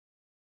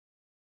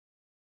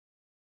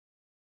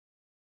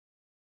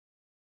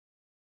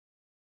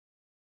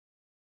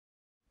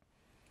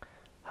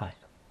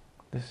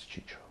this is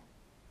Chycho.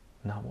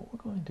 Now what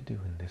we're going to do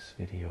in this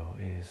video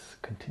is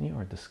continue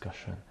our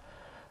discussion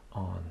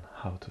on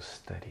how to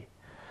study.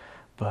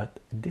 But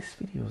this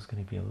video is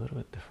going to be a little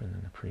bit different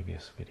than the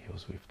previous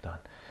videos we've done,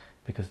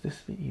 because this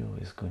video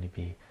is going to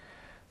be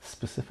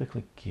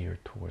specifically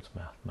geared towards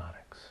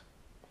mathematics.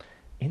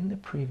 In the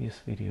previous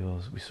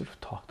videos, we sort of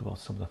talked about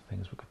some of the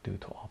things we could do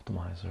to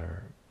optimize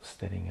our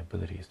studying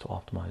abilities, to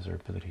optimize our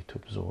ability to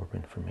absorb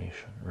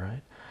information,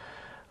 right?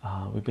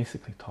 We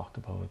basically talked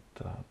about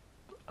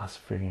us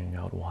figuring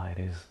out why it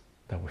is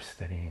that we're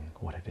studying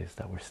what it is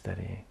that we're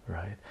studying,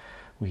 right?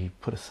 We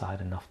put aside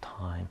enough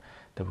time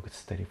that we could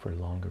study for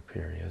longer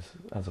periods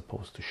as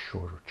opposed to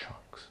shorter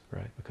chunks,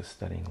 right? Because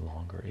studying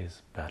longer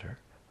is better,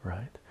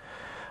 right?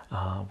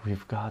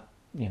 We've got,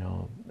 you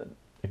know,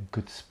 a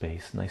good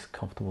space, nice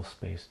comfortable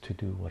space to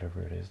do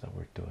whatever it is that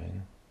we're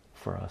doing.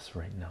 For us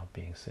right now,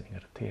 being sitting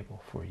at a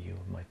table, for you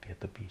it might be at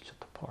the beach, at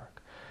the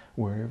park,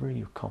 wherever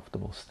you're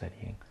comfortable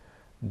studying,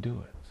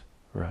 do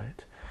it,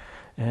 right?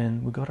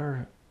 And we got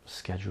our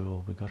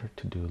schedule, we got our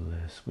to-do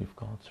list, we've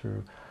gone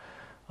through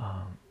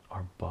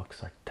our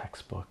books, our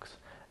textbooks,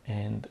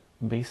 and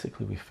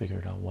basically we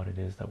figured out what it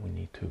is that we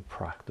need to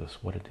practice,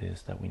 what it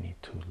is that we need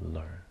to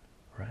learn,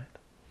 right?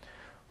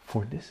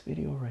 For this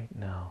video right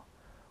now,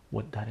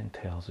 what that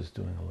entails is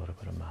doing a little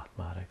bit of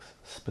mathematics,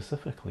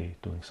 specifically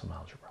doing some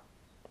algebra.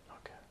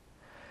 Okay,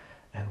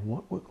 and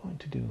what we're going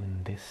to do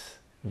in this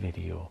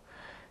video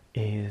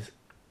is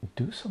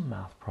do some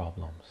math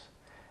problems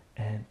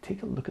and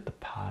take a look at the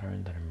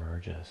pattern that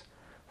emerges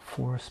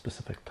for a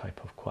specific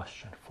type of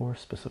question, for a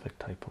specific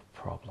type of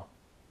problem.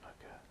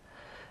 Okay,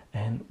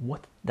 and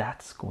what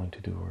that's going to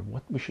do, or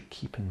what we should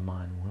keep in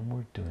mind when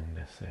we're doing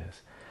this,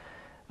 is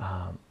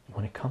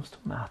when it comes to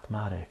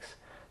mathematics,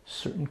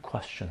 certain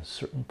questions,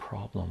 certain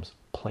problems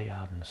play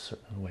out in a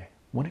certain way.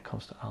 When it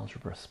comes to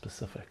algebra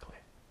specifically,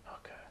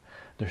 okay,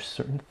 there's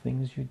certain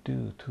things you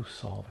do to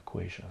solve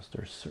equations,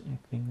 there's certain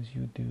things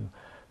you do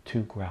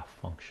to graph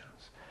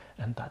functions,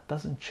 and that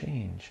doesn't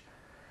change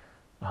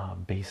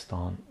based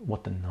on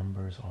what the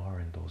numbers are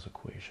in those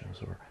equations,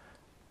 or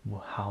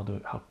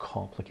how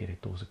complicated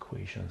those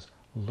equations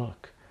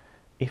look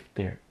if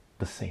they're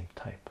the same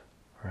type,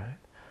 right?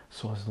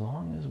 So as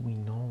long as we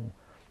know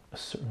a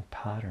certain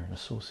pattern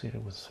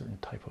associated with a certain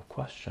type of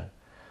question,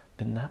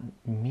 then that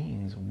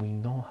means we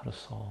know how to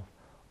solve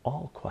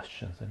all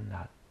questions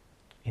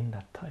in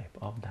that type,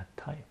 of that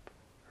type,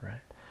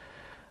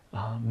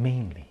 right?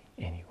 Mainly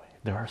anyway.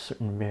 There are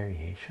certain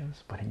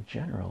variations, but in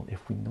general,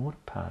 if we know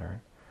the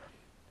pattern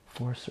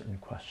for a certain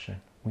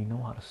question, we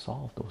know how to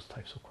solve those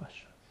types of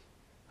questions.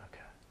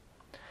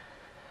 Okay,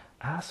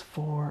 as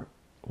for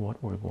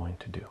what we're going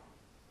to do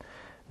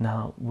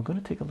now, we're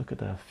going to take a look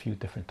at a few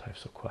different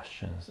types of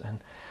questions, and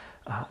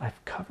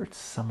I've covered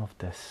some of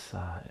this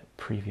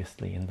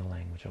previously in the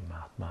language of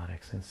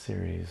mathematics in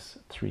series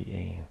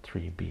 3A and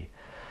 3B.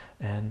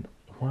 And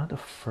one of the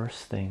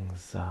first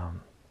things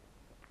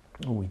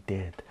we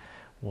did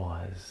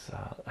was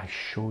I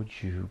showed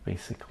you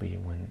basically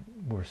when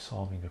we're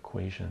solving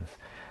equations,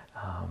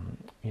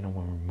 you know,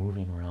 when we're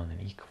moving around an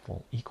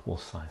equal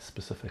sign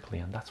specifically,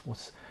 and that's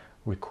what's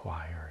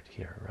required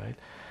here, right?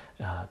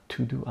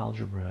 To do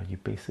algebra, you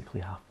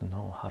basically have to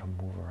know how to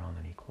move around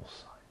an equal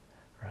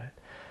sign, right?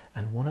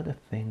 And one of the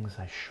things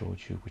I showed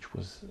you, which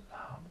was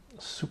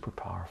super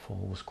powerful,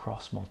 was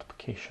cross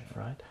multiplication,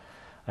 right?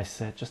 I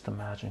said, just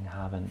imagine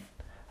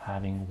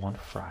having one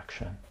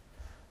fraction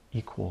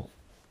equal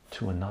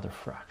to another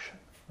fraction,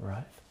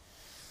 right?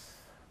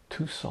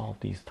 To solve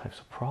these types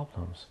of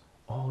problems,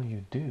 all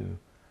you do,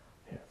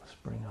 here, let's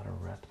bring out a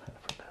red pen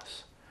for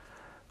this.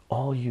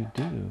 All you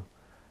do,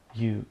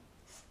 you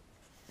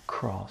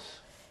cross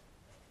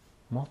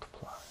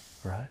multiply,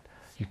 right?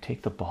 You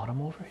take the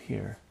bottom over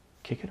here,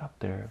 kick it up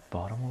there,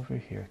 bottom over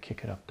here,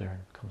 kick it up there, and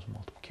it becomes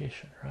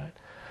multiplication, right?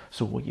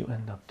 So what you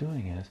end up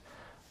doing is,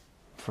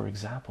 for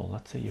example,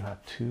 let's say you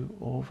have 2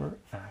 over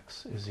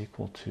x is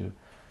equal to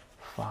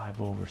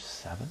 5 over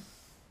 7,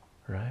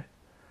 right?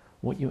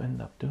 What you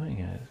end up doing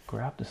is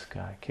grab this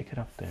guy, kick it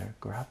up there,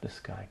 grab this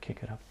guy,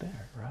 kick it up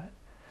there, right?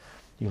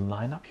 You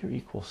line up your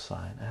equal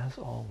sign as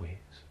always,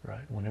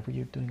 right? Whenever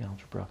you're doing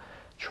algebra,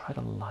 try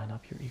to line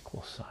up your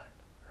equal sign,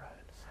 right?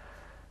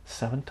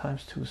 7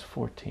 times 2 is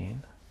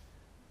 14.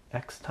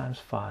 X times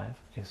 5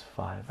 is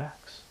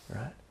 5x,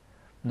 right?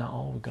 Now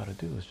all we got to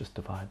do is just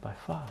divide by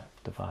 5.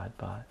 Divide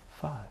by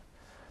 5.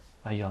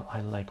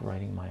 I like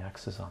writing my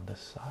x's on this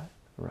side.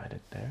 Write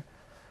it there.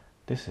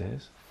 This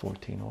is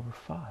 14 over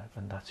 5,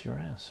 and that's your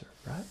answer,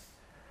 right?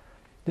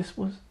 This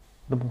was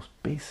the most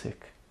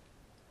basic,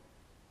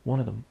 one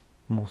of the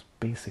most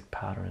basic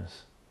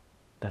patterns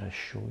that I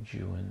showed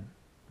you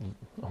in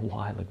a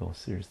while ago,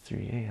 series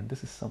 3A, and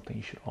this is something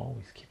you should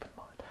always keep in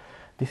mind.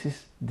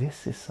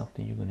 This is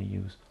something you're going to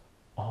use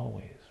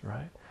always,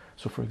 right?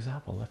 So for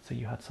example, let's say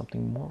you had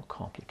something more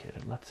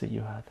complicated. Let's say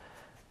you had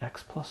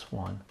x plus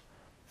 1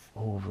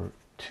 over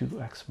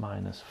 2x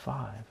minus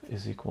 5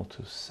 is equal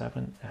to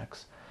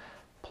 7x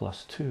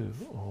plus 2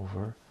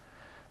 over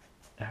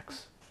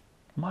x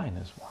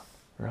minus 1,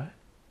 right?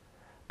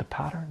 The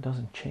pattern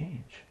doesn't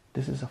change.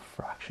 This is a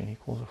fraction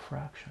equals a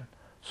fraction.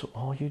 So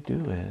all you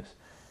do is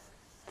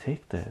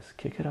take this,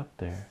 kick it up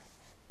there,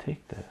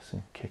 take this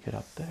and kick it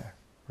up there,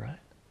 right?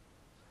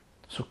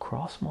 So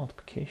cross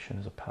multiplication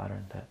is a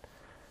pattern that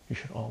you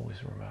should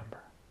always remember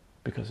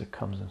because it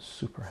comes in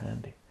super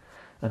handy.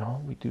 And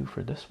all we do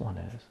for this one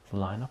is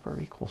line up our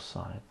equal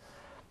sign.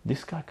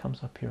 This guy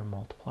comes up here and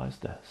multiplies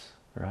this,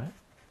 right?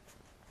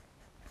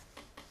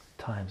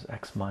 Times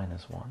x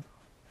minus 1,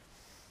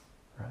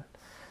 right?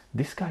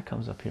 This guy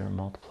comes up here and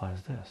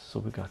multiplies this. So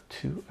we got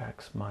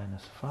 2x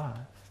minus 5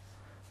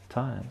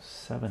 times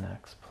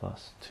 7x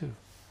plus 2,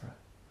 right?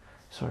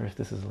 Sorry if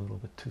this is a little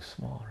bit too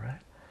small, right?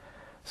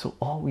 So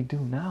all we do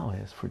now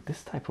is for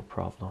this type of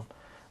problem,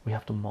 we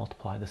have to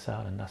multiply this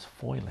out, and that's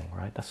foiling,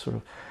 right? That's sort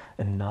of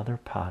another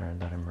pattern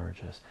that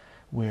emerges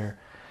where,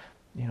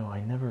 you know,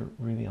 I never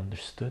really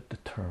understood the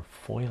term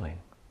foiling,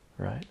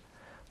 right?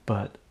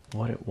 But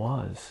what it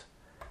was,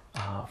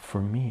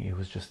 for me, it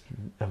was just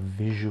a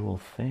visual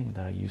thing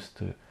that I used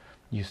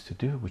to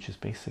do, which is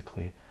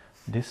basically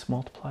this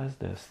multiplies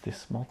this,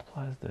 this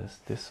multiplies this,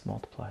 this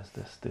multiplies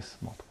this, this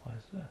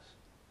multiplies this,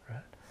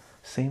 right?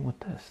 Same with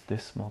this.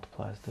 This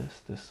multiplies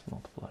this, this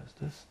multiplies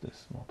this,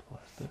 this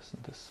multiplies this,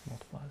 and this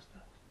multiplies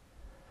this.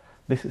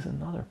 This is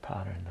another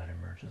pattern that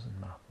emerges in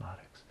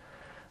mathematics.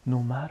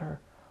 No matter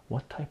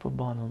what type of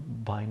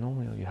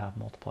binomial you have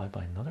multiplied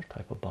by another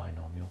type of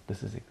binomial,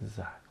 this is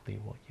exactly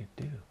what you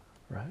do,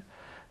 right?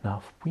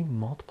 Now, if we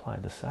multiply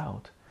this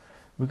out,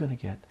 we're going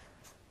to get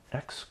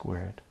x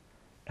squared.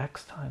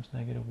 X times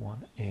negative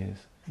 1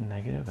 is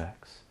negative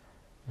x.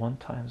 1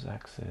 times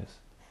x is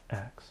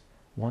x.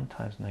 1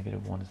 times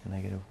negative 1 is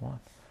negative 1.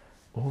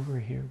 Over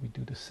here, we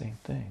do the same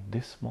thing.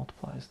 This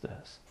multiplies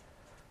this.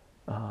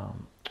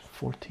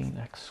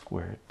 14x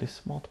squared.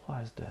 This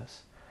multiplies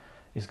this.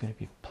 Is going to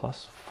be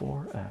plus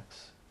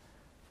 4x.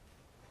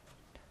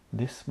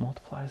 This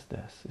multiplies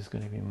this. Is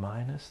going to be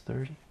minus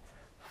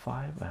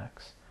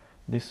 35x.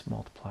 This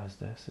multiplies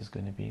this. Is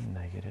going to be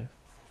negative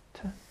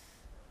 10.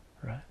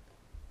 Right?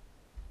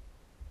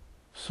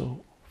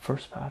 So,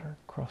 first pattern,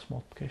 cross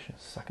multiplication.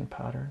 Second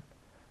pattern,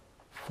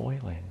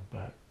 foiling,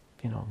 but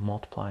you know,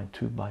 multiplying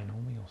two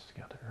binomials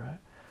together, right?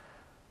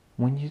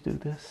 When you do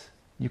this,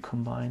 you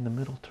combine the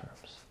middle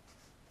terms.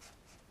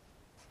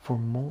 For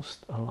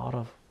a lot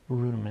of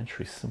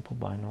rudimentary simple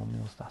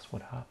binomials, that's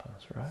what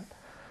happens, right?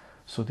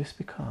 So this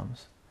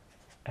becomes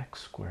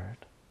x squared.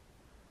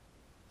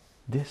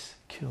 This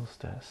kills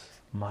this.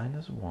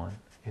 Minus 1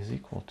 is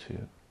equal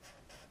to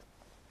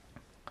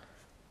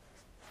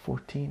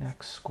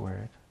 14x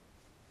squared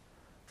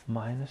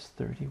minus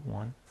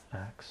 31x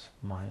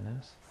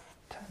minus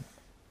 10,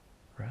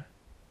 right?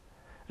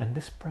 And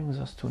this brings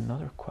us to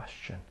another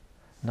question,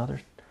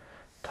 another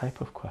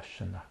type of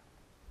question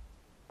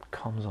that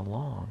comes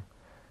along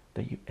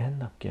that you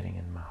end up getting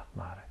in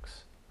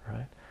mathematics,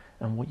 right?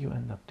 And what you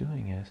end up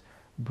doing is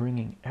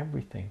bringing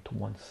everything to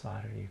one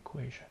side of the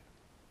equation.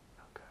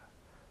 Okay.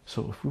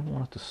 So if we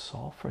wanted to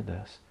solve for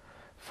this,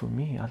 for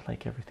me, I'd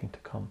like everything to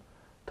come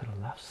to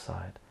the left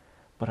side,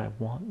 but I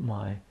want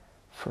my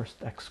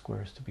first x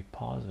squares to be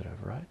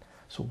positive, right?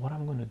 So what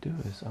I'm going to do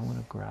is I'm going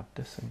to grab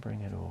this and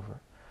bring it over,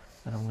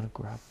 and I'm going to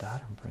grab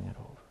that and bring it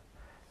over.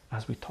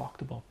 As we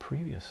talked about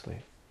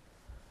previously,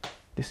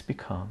 this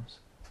becomes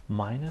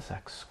minus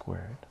x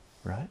squared,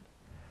 right?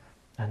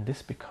 And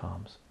this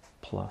becomes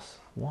plus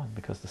 1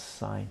 because the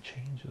sign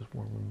changes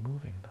when we're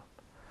moving them.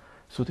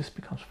 So this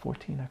becomes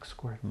 14x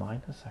squared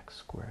minus x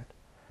squared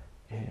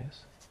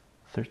is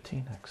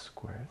 13x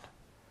squared.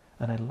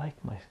 And I like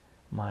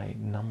my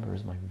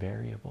numbers, my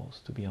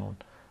variables to be on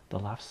the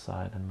left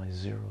side and my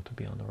 0 to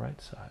be on the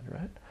right side,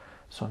 right?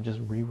 So I'm just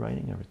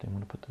rewriting everything. I'm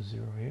going to put the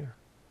 0 here.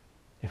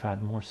 If I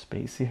had more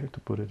space here to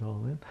put it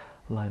all in,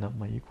 line up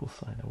my equal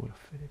sign, I would have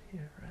fit it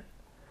here, right?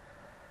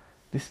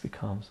 This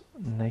becomes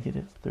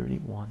negative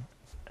 31x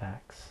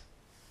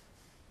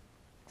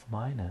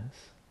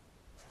minus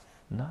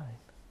 9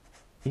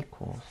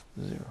 equals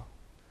 0.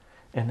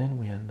 And then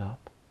we end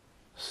up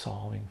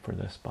solving for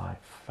this by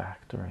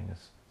factoring,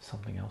 as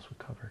something else we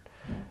covered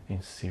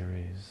in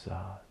series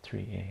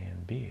 3a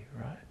and b,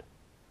 right?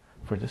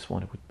 For this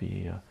one, it would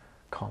be a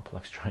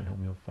complex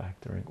trinomial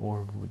factoring,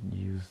 or we would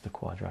use the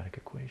quadratic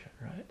equation,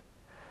 right?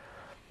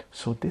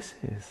 So this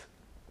is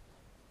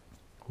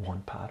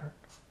one pattern,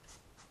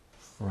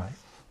 right?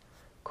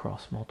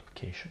 Cross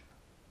multiplication.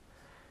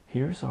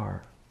 Here's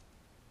our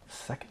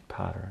second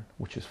pattern,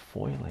 which is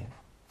foiling,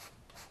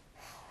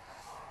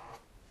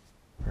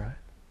 right?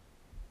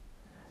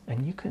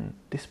 And you can,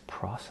 this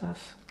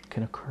process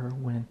can occur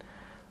when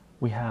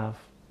we have,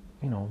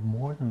 you know,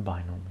 more than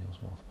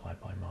binomials multiplied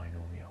by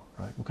binomial,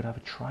 right? We could have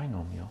a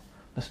trinomial.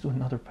 Let's do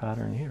another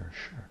pattern here,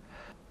 sure.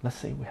 Let's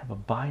say we have a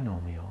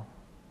binomial,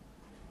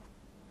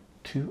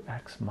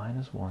 2x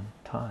minus 1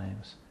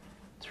 times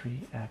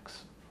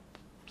 3x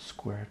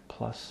squared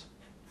plus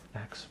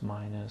x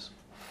minus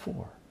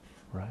 4,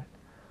 right?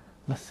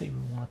 Let's say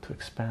we want to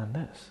expand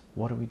this.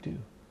 What do?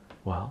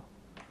 Well,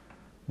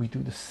 we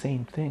do the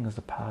same thing as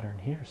the pattern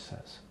here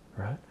says,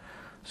 right?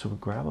 So we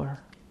grab our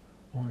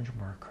orange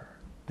marker.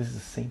 This is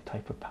the same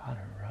type of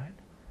pattern, right?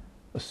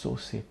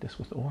 Associate this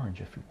with orange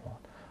if you want.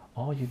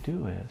 All you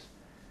do is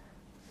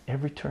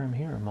every term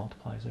here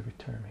multiplies every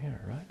term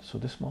here, right? So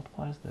this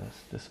multiplies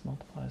this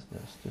multiplies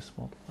this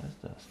multiplies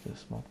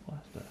this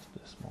multiplies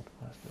this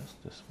multiplies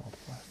this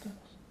multiplies this,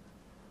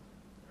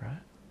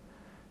 right?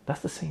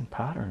 That's the same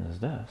pattern as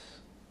this.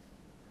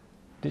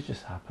 This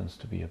just happens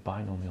to be a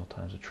binomial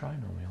times a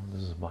trinomial.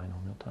 This is a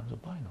binomial times a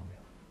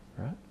binomial,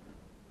 right?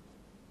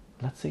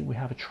 Let's say we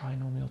have a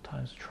trinomial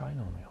times a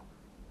trinomial.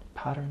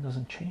 Pattern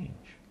doesn't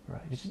change,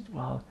 right? It's just,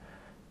 well,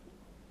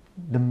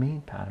 the main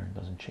pattern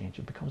doesn't change.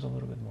 It becomes a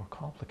little bit more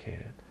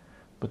complicated,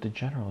 but the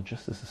general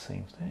just is the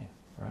same thing,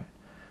 right?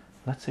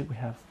 Let's say we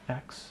have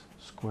x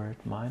squared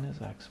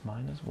minus x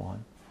minus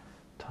 1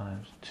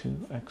 times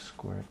 2x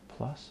squared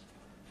plus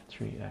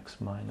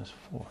 3x minus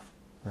 4,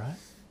 right?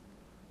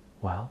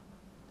 Well,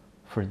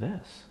 for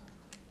this,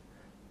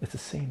 it's the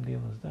same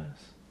deal as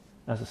this,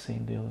 as the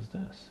same deal as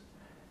this.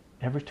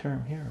 Every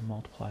term here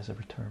multiplies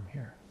every term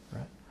here,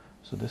 right?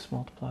 So this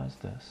multiplies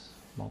this,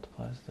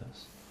 multiplies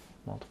this,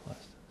 multiplies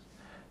this.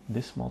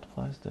 This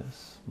multiplies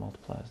this,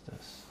 multiplies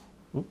this.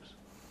 Oops,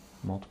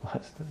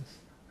 multiplies this,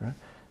 right?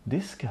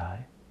 This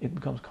guy, it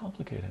becomes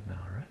complicated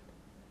now, right?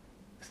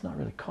 It's not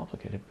really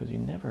complicated because you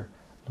never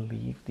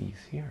leave these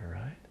here,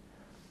 right?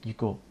 You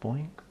go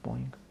boink,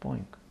 boink,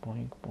 boink,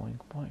 boink, boink,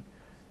 boink.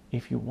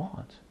 If you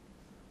want,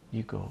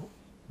 you go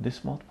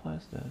this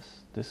multiplies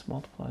this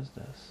multiplies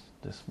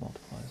this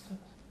multiplies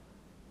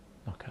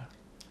this. Okay.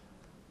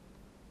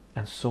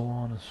 And so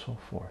on and so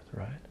forth,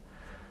 right?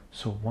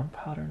 So one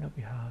pattern that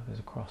we have is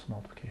a cross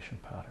multiplication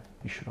pattern.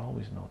 You should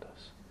always know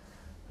this.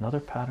 Another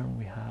pattern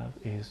we have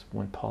is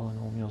when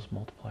polynomials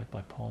multiplied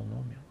by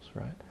polynomials,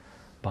 right?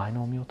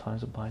 Binomial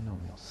times a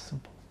binomial,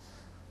 simple.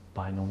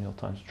 Binomial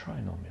times a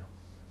trinomial,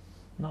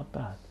 not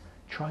bad.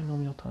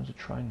 Trinomial times a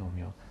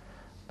trinomial.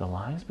 The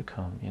lines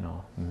become, you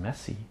know,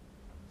 messy,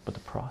 but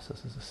the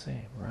process is the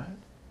same, right?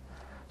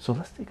 So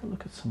let's take a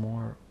look at some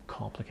more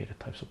complicated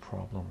types of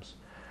problems,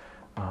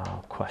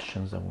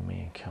 questions that we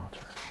may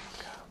encounter.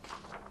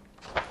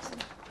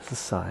 This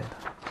aside,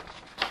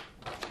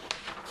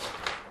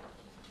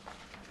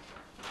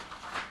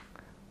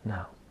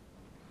 now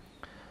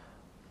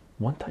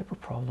one type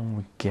of problem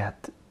we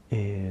get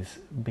is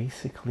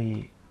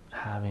basically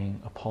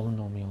having a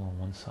polynomial on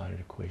one side of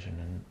the equation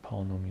and a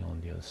polynomial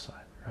on the other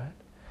side, right?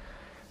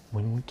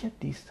 When we get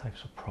these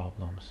types of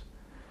problems,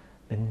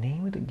 the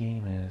name of the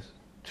game is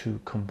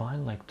to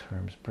combine like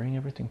terms, bring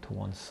everything to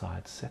one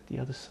side, set the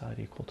other side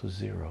equal to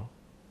 0,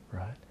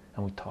 right?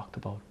 And we talked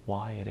about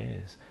why it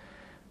is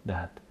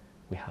that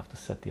we have to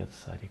set the other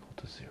side equal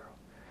to 0.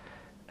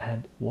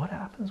 And what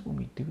happens when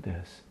we do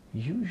this?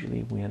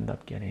 Usually we end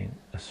up getting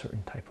a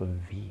certain type of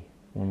v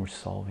when we're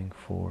solving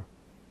for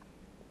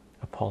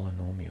a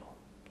polynomial.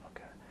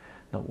 Okay.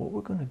 Now what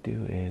we're going to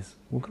do is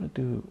we're going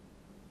to do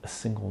a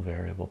single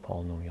variable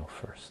polynomial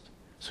first,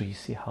 so you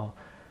see how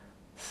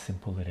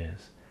simple it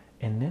is,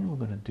 and then we're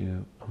going to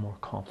do a more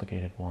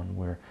complicated one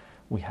where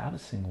we have a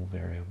single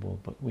variable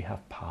but we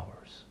have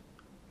powers.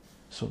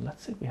 So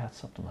let's say we had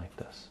something like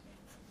this.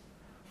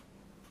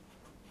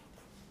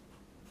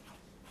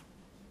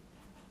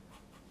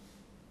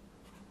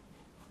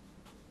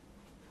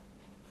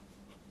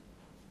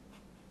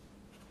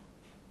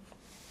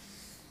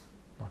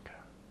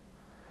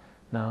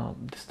 Now,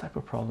 this type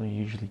of problem you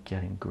usually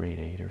get in grade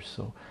 8 or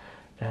so,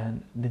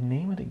 and the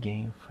name of the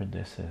game for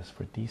this is,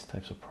 for these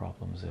types of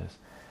problems, is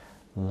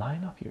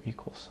line up your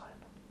equal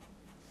sign.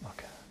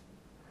 Okay.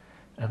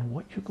 And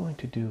what you're going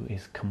to do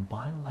is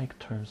combine like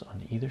terms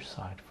on either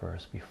side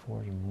first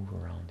before you move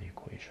around the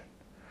equation.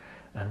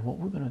 And what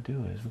we're going to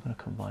do is we're going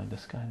to combine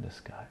this guy and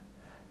this guy.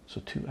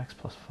 So 2x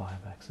plus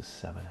 5x is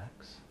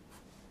 7x.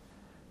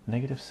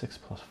 Negative 6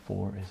 plus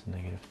 4 is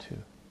negative 2.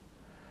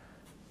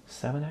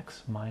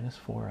 7x minus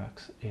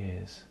 4x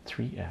is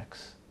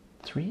 3x.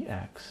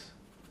 3x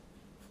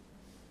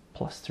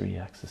plus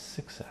 3x is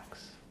 6x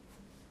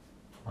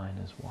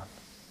minus 1,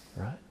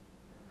 right?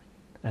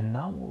 And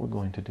now what we're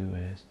going to do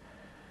is,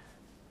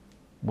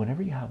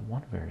 whenever you have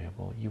one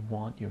variable, you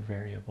want your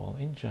variable,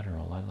 in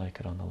general, I like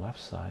it on the left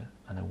side,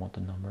 and I want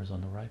the numbers on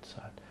the right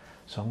side.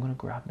 So I'm going to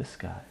grab this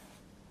guy,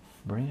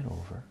 bring it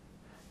over,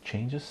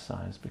 change its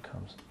signs,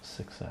 becomes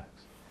 6x.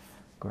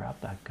 Grab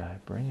that guy,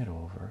 bring it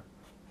over,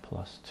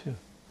 plus 2.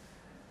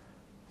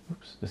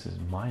 Oops, this is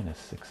minus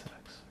 6x,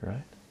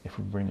 right? If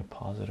we bring a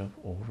positive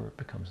over, it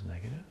becomes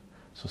negative.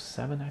 So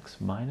 7x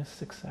minus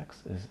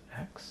 6x is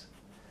x,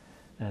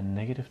 and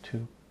negative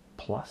 2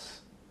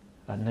 plus,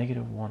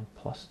 negative 1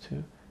 plus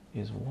 2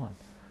 is 1.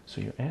 So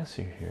your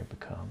answer here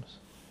becomes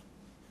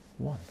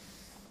 1,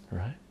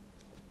 right?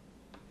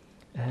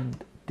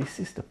 And this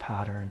is the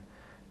pattern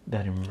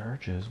that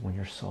emerges when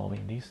you're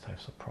solving these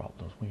types of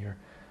problems, when you're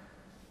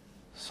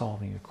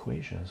solving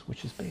equations,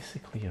 which is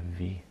basically a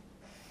v,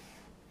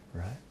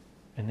 right?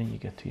 And then you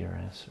get to your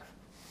answer.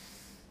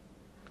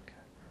 Okay.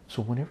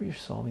 So whenever you're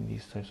solving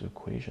these types of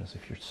equations,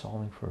 if you're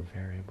solving for a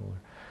variable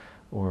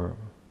or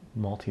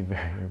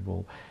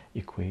multivariable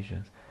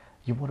equations,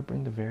 you want to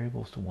bring the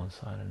variables to one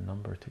side and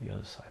number to the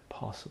other side,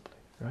 possibly,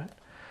 right?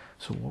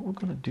 So what we're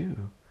going to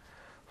do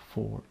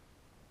for,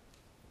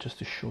 just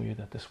to show you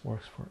that this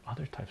works for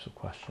other types of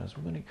questions,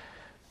 we're going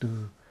to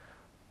do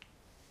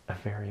a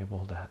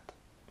variable that,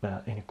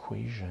 an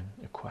equation,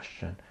 a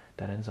question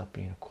that ends up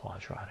being a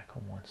quadratic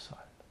on one side.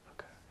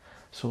 Okay,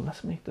 so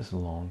let's make this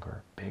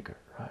longer, bigger,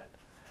 right?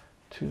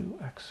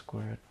 2x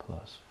squared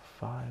plus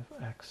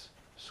 5x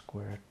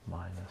squared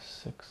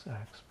minus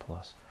 6x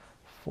plus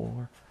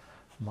 4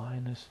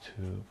 minus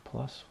 2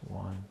 plus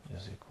 1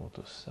 is equal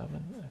to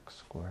 7x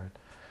squared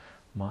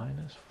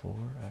minus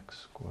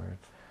 4x squared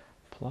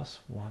plus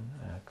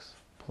 1x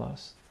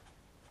plus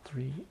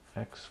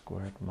 3x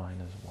squared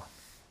minus 1.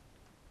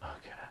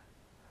 Okay,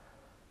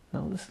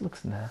 now this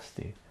looks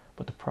nasty,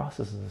 but the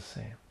process is the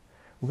same.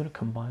 We're going to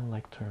combine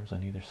like terms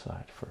on either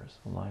side first.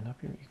 Line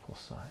up your equal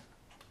sign.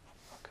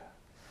 Okay,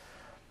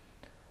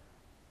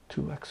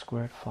 2x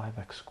squared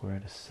 5x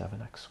squared is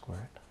 7x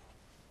squared.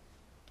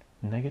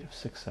 Negative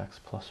 6x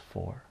plus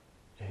 4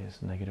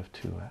 is negative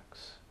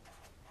 2x.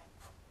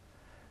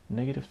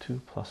 Negative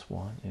 2 plus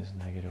 1 is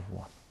negative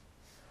 1.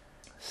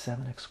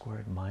 7x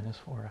squared minus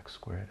 4x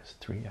squared is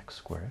 3x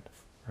squared,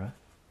 right?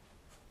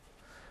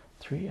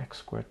 3x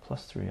squared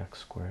plus 3x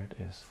squared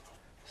is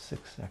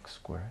 6x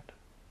squared.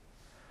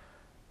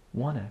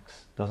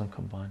 1x doesn't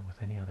combine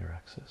with any other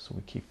x's, so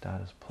we keep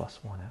that as plus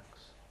 1x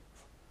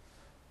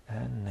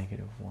and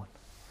negative 1,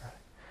 right?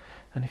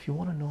 And if you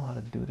want to know how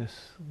to do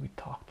this, we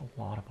talked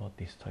a lot about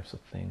these types of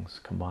things,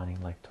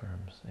 combining like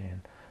terms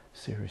in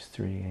series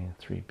 3 and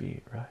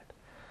 3b, right?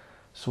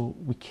 So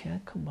we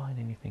can't combine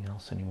anything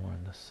else anymore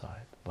on this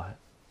side, but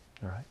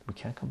right, we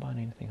can't combine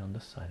anything on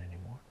this side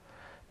anymore.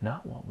 Now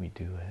what we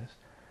do is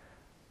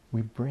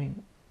we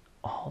bring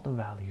all the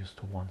values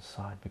to one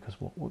side,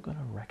 because what we're going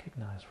to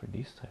recognize for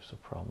these types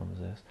of problems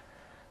is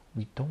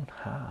we don't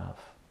have,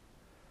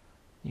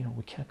 you know,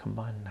 we can't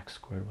combine an x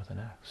squared with an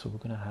x, so we're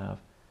going to have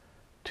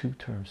two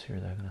terms here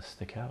that are going to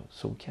stick out,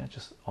 so we can't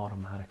just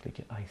automatically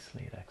get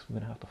isolate x. We're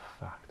going to have to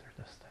factor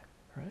this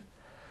thing, right?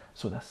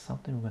 So that's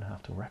something we're going to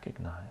have to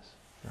recognize,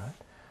 right?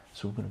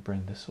 So we're going to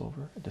bring this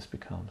over. This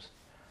becomes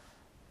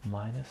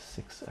minus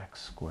 6x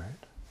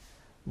squared.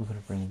 We're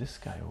going to bring this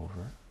guy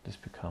over. This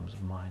becomes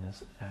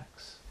minus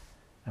x.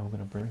 And we're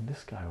going to bring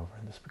this guy over,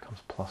 and this becomes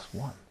plus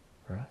 1,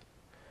 right?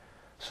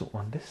 So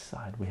on this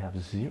side we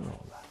have 0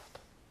 left,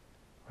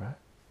 right?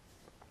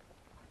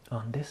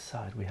 On this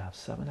side we have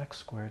 7x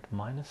squared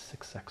minus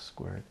 6x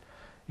squared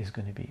is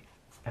going to be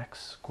x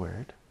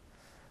squared.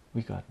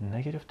 We got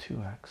negative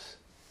 2x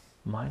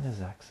minus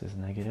x is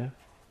negative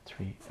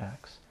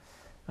 3x,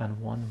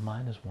 and 1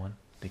 minus 1,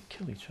 they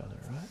kill each other,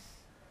 right?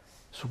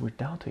 So we're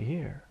down to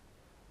here.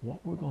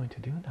 What we're going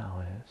to do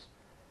now is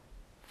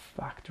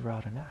factor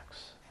out an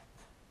x.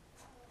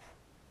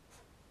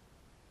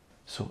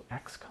 So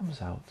x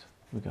comes out,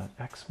 we got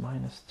x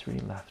minus 3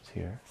 left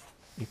here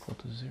equal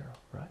to 0,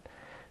 right?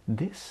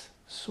 This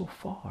so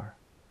far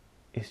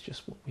is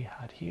just what we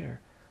had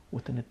here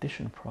with an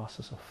addition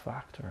process of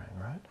factoring,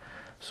 right?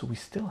 So we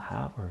still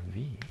have our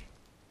v,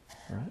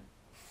 right?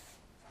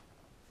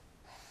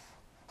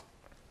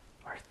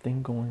 Our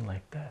thing going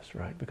like this,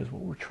 right? Because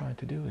what we're trying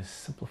to do is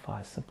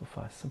simplify,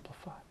 simplify,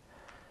 simplify.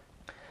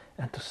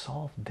 And to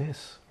solve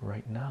this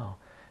right now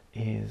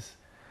is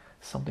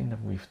something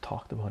that we've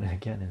talked about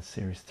again in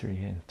series 3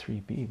 and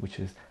 3b, which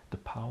is the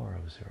power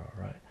of 0,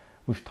 right?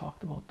 We've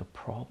talked about the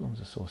problems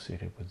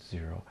associated with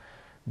 0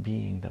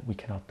 being that we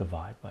cannot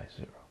divide by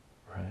 0,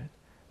 right?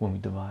 When we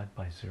divide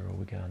by 0,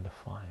 we get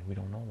undefined. We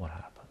don't know what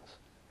happens,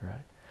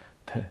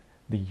 right?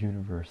 The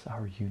universe,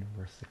 our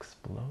universe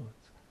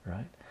explodes,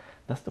 right?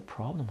 That's the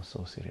problem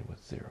associated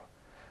with 0.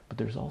 But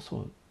there's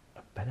also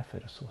a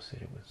benefit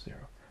associated with 0.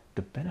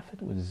 The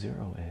benefit with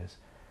 0 is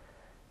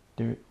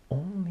the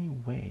only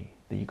way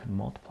that you can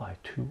multiply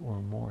 2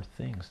 or more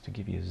things to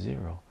give you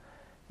 0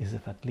 is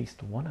if at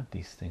least one of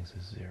these things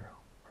is 0,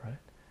 right?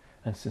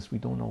 And since we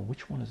don't know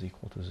which one is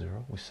equal to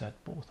 0, we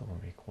set both of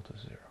them equal to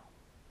 0.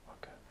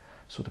 Okay,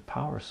 so the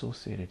power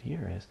associated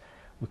here is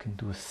we can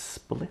do a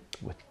split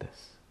with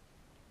this.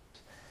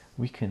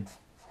 We can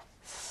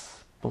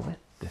split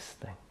this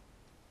thing,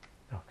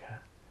 okay?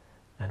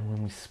 And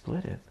when we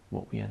split it,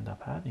 what we end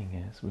up having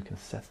is we can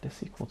set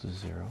this equal to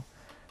 0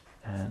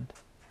 and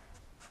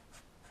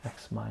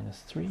x minus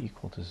 3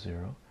 equal to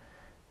 0,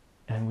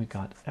 and we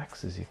got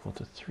x is equal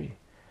to 3.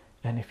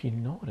 And if you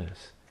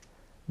notice,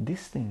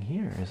 this thing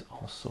here is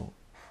also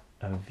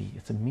a v.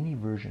 It's a mini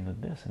version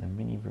of this and a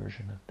mini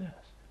version of this,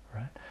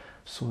 right?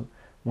 So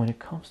when it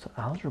comes to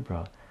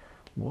algebra,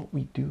 what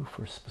we do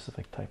for a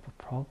specific type of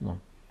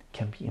problem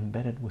can be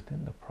embedded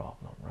within the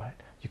problem, right?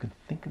 You can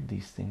think of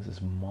these things as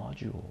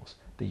modules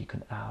that you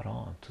can add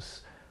on to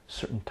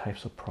certain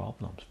types of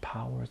problems,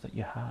 powers that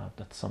you have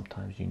that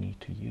sometimes you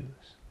need to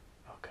use.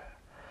 Okay,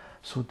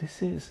 so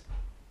this is,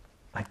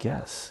 I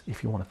guess,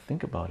 if you want to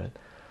think about it,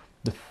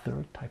 the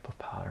third type of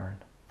pattern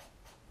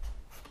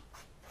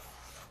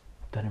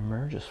that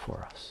emerges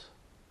for us.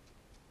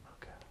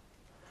 Okay,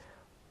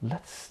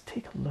 let's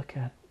take a look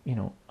at, you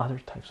know, other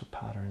types of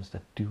patterns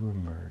that do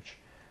emerge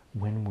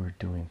when we're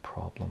doing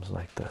problems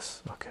like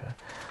this. Okay,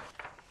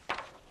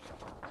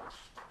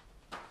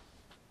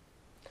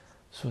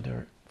 So there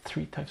are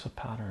three types of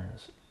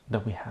patterns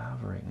that we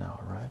have right now,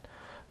 right?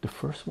 The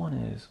first one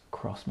is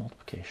cross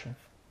multiplication.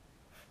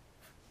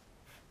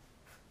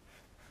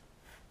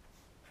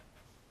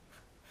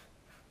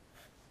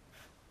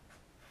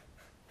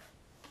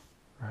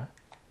 Right?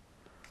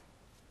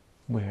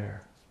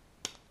 Where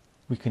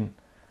we can,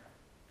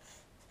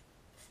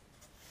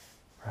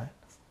 right?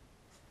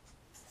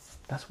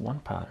 That's one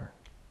pattern.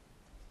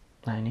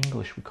 Now in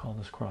English we call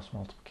this cross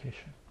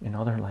multiplication. In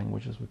other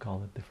languages we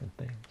call it different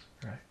things,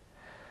 right?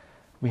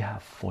 We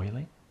have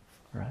foiling,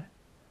 right?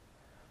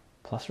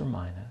 Plus or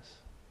minus.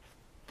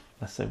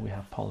 Let's say we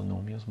have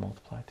polynomials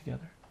multiplied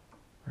together,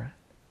 right?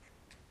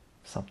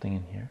 Something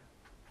in here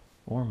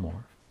or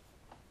more.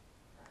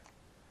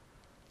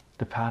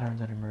 The pattern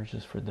that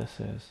emerges for this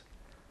is,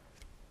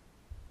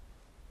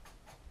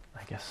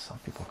 I guess some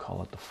people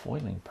call it the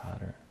foiling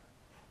pattern.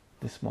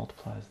 This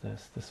multiplies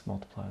this, this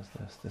multiplies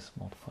this, this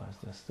multiplies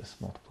this, this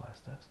multiplies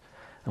this.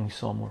 And we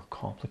saw more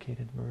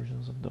complicated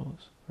versions of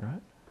those,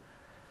 right?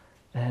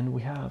 And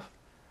we have,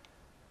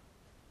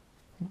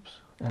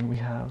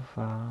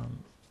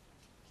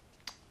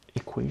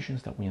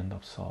 equations that we end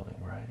up solving,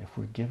 right? If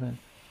we're given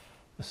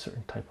a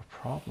certain type of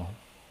problem,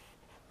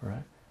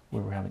 right,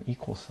 where we have an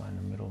equal sign in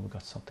the middle, we've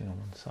got something on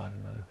one side,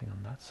 another thing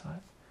on that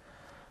side,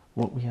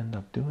 what we end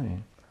up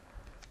doing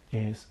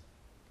is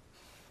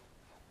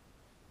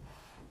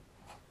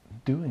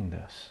doing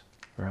this,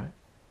 right?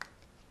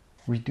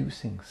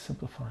 Reducing,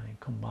 simplifying,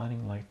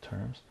 combining like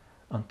terms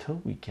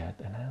until we get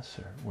an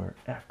answer where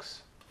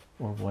x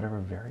or whatever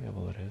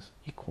variable it is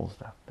equals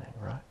that thing,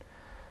 right?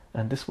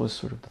 And this was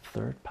sort of the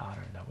third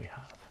pattern that we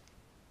have.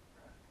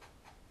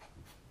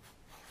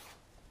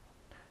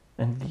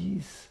 And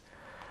these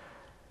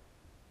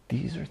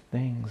are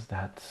things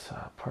that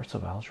parts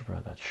of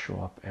algebra that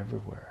show up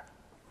everywhere.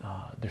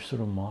 They're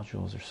sort of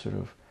modules, they're sort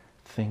of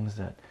things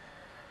that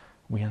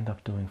we end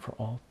up doing for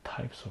all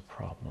types of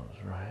problems,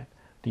 right?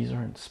 These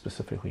aren't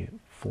specifically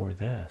for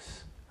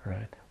this,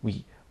 right?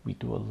 We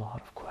do a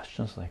lot of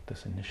questions like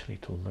this initially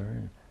to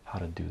learn how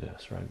to do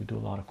this, right? We do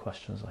a lot of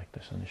questions like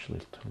this initially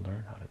to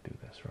learn how to do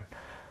this, right?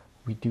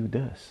 We do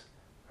this,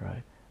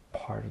 right?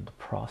 Part of the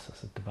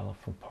process is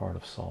developed from part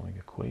of solving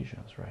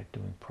equations, right?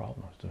 Doing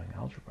problems, doing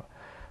algebra.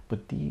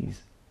 But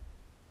these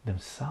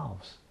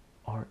themselves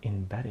are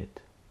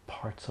embedded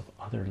parts of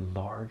other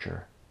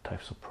larger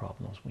types of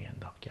problems we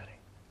end up getting.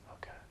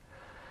 Okay,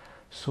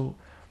 so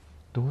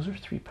those are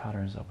three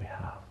patterns that we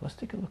have. Let's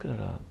take a look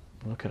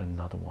at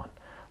another one.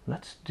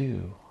 Let's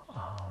do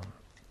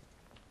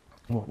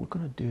what we're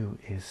going to do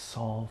is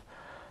solve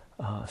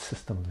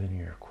system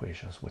linear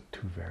equations with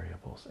two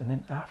variables, and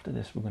then after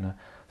this we're going to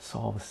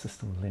solve a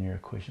system linear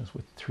equations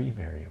with three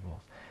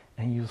variables,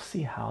 and you'll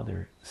see how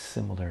they're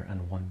similar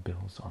and one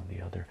builds on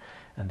the other,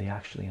 and they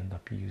actually end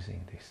up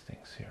using these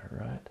things here,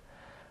 right?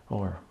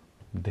 Or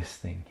this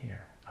thing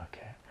here.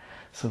 Okay,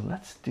 so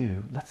let's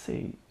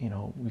say, you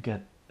know, we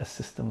get a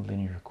system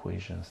linear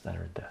equations that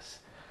are this.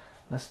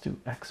 Let's do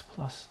x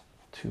plus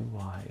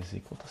 2y is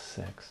equal to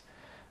 6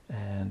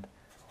 and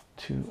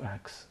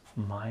 2x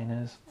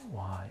minus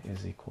y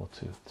is equal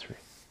to 3.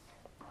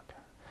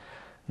 Okay,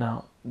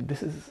 now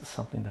this is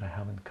something that I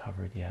haven't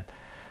covered yet.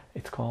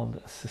 It's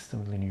called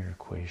system linear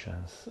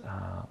equations,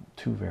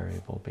 two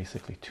variable,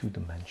 basically two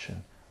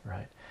dimension,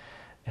 right?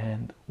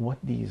 And what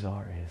these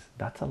are is,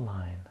 that's a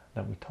line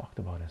that we talked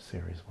about in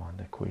series 1,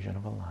 the equation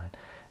of a line,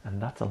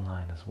 and that's a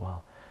line as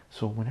well.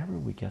 So whenever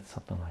we get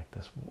something like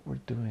this, what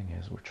we're doing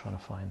is we're trying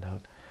to find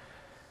out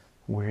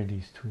where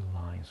these two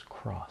lines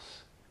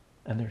cross.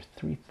 And there's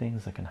three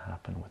things that can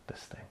happen with this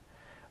thing.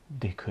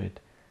 They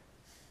could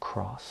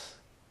cross,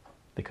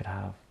 they could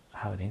have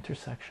an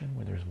intersection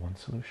where there's one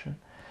solution,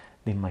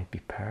 they might be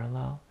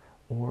parallel,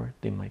 or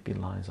they might be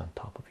lines on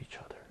top of each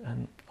other.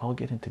 And I'll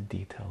get into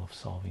detail of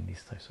solving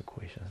these types of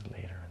equations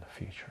later in the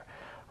future.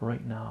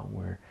 Right now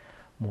we're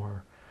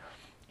more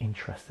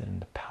interested in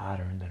the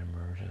pattern that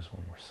emerges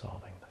when we're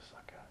solving this.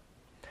 Okay,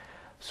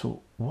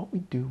 so what we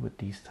do with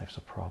these types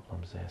of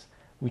problems is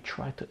we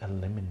try to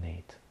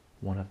eliminate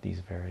one of these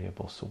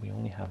variables, so we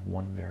only have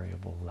one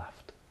variable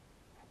left.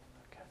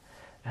 Okay,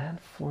 and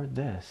for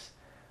this,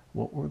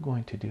 what we're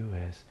going to do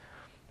is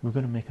we're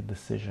going to make a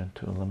decision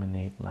to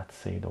eliminate, let's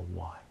say, the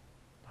y.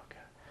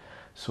 Okay,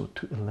 so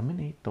to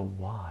eliminate the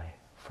y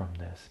from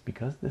this,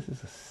 because this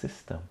is a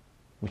system,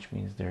 which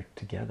means they're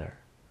together,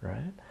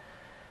 right?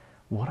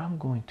 What I'm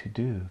going to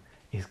do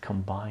is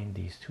combine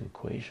these two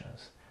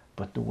equations,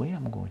 but the way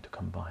I'm going to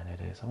combine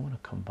it is I'm going to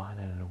combine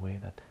it in a way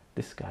that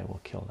this guy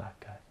will kill that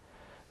guy.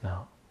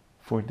 Now,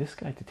 for this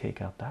guy to take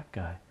out that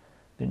guy,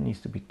 there needs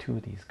to be two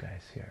of these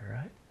guys here,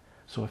 right?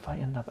 So if I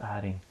end up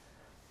adding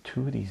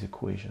two of these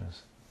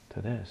equations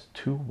to this,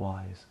 two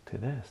y's to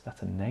this,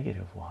 that's a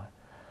negative y.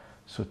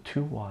 So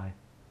 2y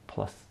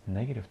plus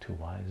negative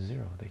 2y is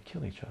 0. They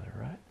kill each other,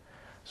 right?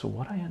 So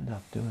what I end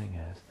up doing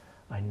is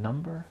I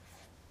number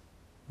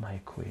my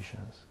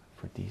equations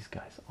for these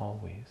guys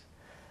always.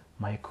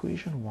 My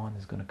equation 1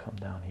 is going to come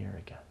down here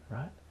again,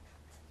 right?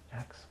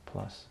 X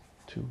plus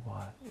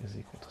 2y is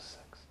equal to 6.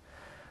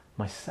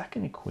 My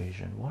second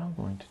equation, what I'm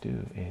going to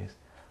do is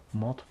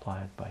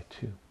multiply it by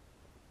 2,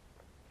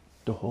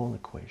 the whole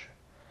equation.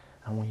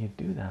 And when you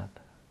do that,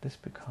 this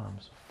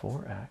becomes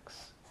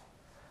 4x,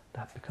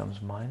 that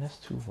becomes minus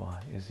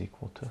 2y is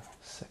equal to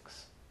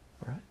 6,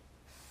 right?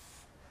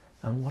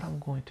 And what I'm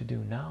going to do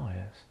now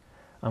is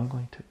I'm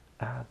going to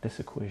add this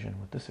equation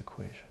with this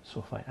equation. So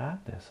if I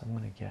add this, I'm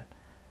going to get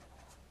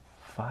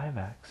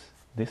 5x,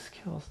 this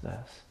kills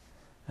this,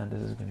 and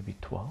this is going to be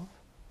 12,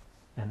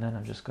 and then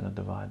I'm just going to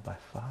divide by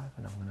 5,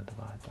 and I'm going to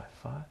divide by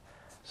 5,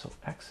 so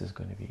x is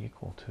going to be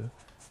equal to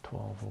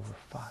 12 over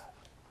 5.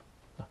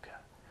 Okay,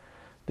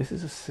 this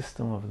is a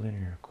system of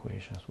linear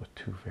equations with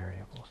two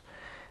variables,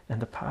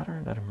 and the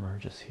pattern that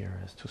emerges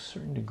here is, to a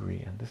certain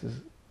degree, and this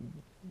is,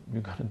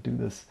 you're going to do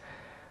this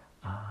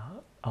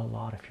a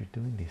lot if you're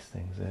doing these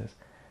things, is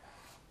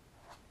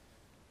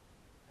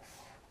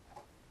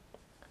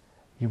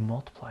you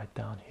multiply it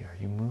down here,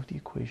 you move the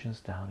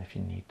equations down if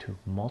you need to,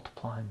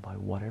 multiply them by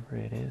whatever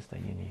it is that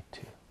you need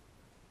to.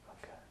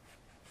 Okay,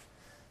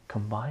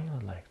 combine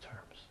your like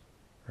terms,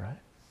 right?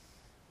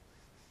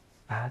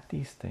 Add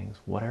these things,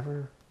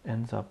 whatever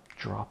ends up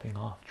dropping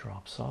off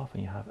drops off,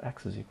 and you have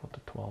x is equal to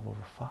 12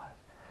 over 5.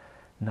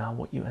 Now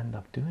what you end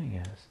up doing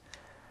is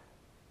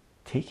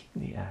taking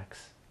the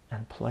x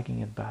and plugging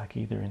it back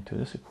either into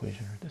this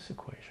equation or this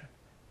equation,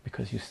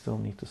 because you still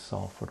need to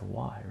solve for the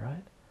y,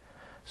 right?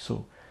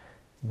 So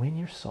when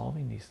you're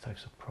solving these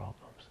types of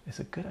problems, it's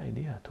a good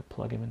idea to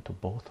plug them into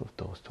both of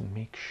those to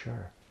make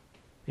sure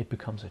it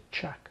becomes a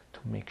check, to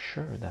make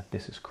sure that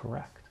this is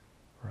correct,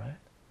 right?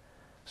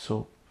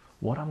 So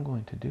what I'm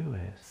going to do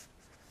is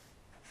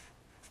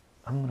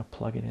I'm going to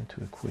plug it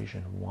into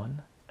equation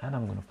 1, and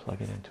I'm going to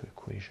plug it into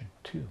equation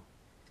 2.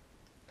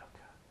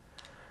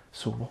 Okay,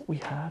 so what we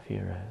have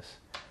here is,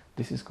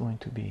 this is going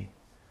to be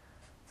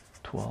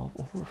 12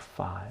 over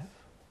 5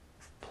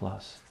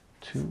 plus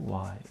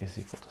 2y is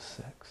equal to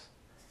 6.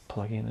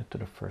 Plug in into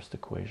the first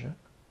equation,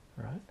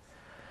 right?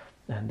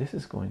 And this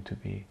is going to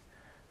be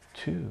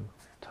 2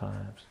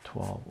 times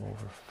 12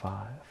 over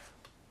 5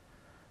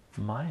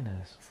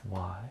 minus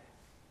y,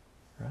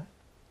 right,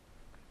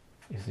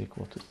 is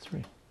equal to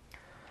 3.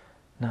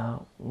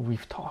 Now,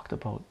 we've talked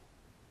about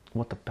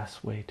what the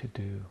best way to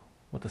do,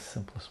 what the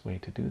simplest way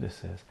to do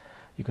this is.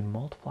 You can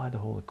multiply the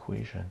whole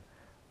equation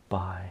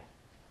by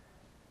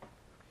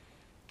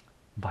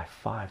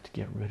 5 to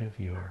get rid of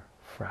your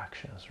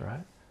fractions,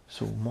 right?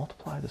 So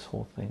multiply this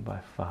whole thing by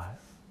 5.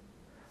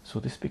 So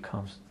this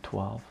becomes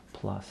 12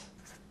 plus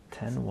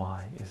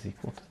 10y is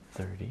equal to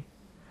 30.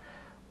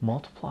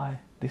 Multiply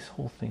this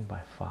whole thing by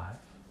 5,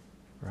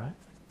 right?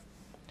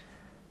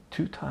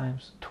 2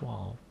 times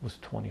 12 was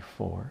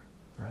 24,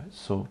 right?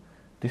 So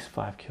this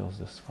 5 kills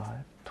this 5.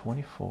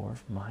 24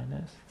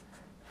 minus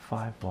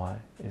 5y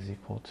is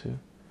equal to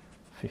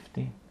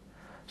 15.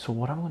 So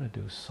what I'm going to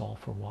do is solve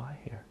for y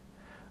here.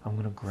 I'm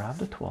going to grab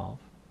the 12,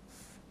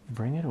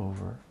 bring it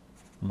over,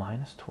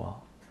 minus 12.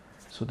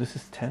 So this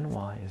is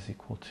 10y is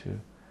equal to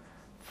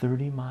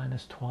 30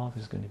 minus 12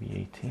 is going to be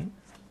 18,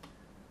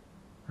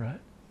 right?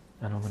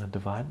 And I'm going to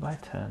divide by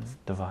 10,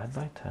 divide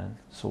by 10.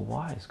 So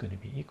y is going to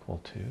be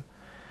equal to,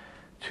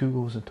 2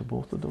 goes into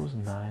both of those,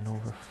 9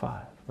 over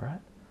 5,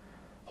 right?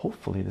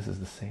 Hopefully this is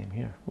the same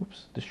here.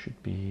 Oops, this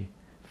should be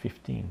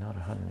 15, not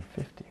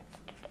 150,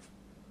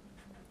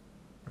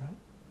 right?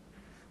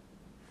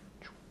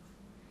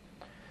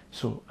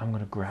 So I'm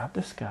going to grab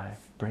this guy,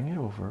 bring it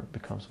over, it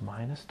becomes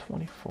minus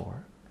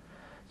 24.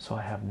 So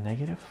I have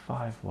negative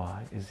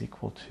 5y is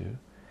equal to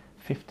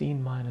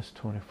 15 minus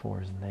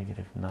 24 is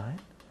negative 9.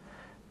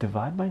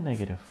 Divide by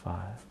negative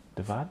 5,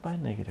 divide by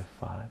negative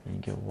 5, and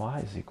you get y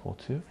is equal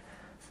to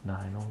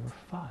 9 over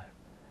 5.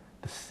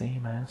 The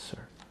same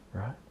answer,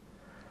 right?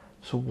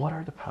 So what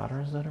are the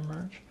patterns that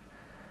emerge?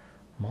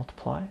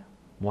 Multiply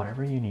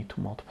whatever you need to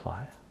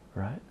multiply,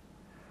 right?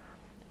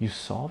 You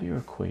solve your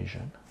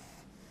equation,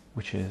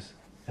 which is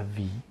a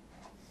v,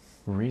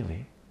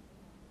 really,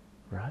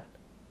 right?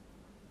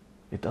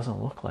 It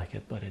doesn't look like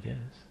it, but it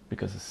is,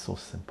 because it's so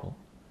simple,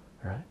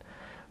 right?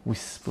 We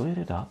split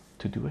it up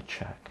to do a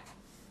check.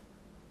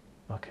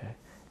 Okay,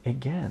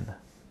 again,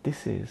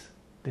 this is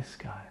this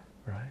guy,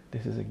 right?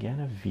 This is again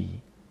a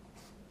v.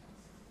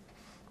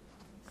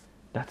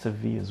 That's a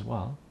v as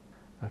well,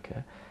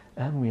 okay?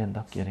 And we end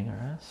up getting our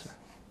answer.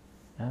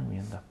 And we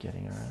end up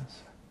getting our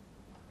answer,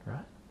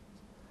 right?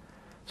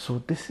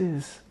 So this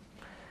is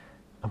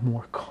a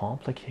more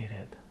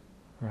complicated,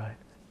 right,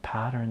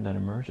 pattern that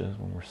emerges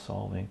when we're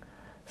solving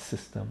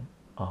system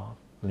of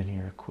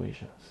linear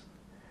equations.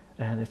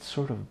 And it's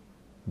sort of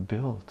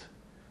built,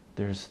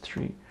 there's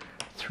three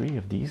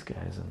of these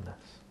guys in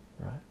this,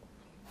 right?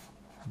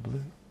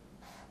 Blue,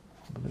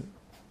 blue,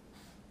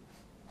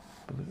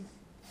 blue.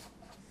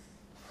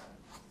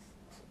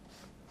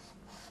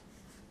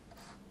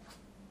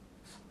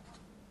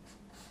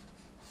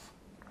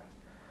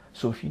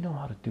 So if you know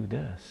how to do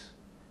this,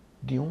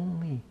 the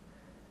only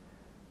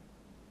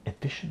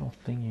additional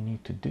thing you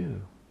need to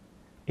do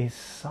is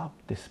sub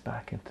this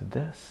back into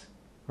this,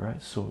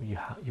 right? So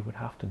you would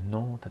have to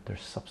know that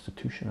there's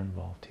substitution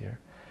involved here,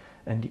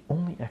 and the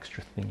only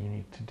extra thing you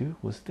need to do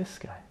was this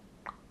guy,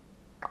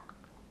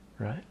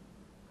 right?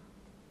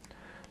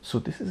 So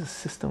this is a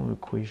system of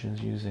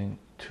equations using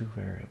two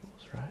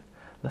variables, right?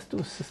 Let's do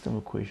a system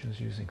of equations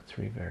using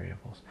three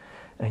variables,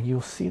 and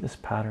you'll see this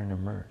pattern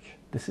emerge.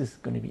 This is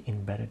going to be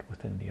embedded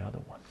within the other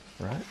one,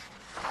 right?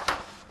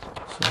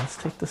 So let's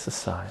take this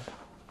aside.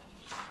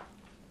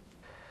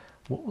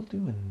 What we'll do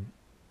in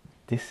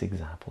this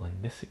example,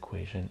 in this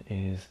equation,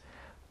 is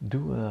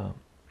do a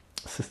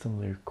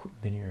system of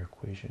linear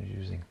equations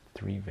using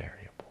three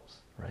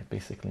variables, right?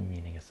 Basically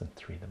meaning it's in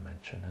three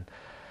dimension, and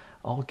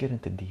I'll get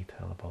into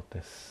detail about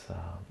this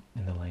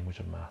in the language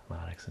of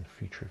mathematics in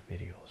future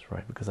videos,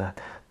 right? Because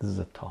this is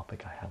a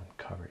topic I haven't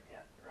covered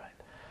yet, right?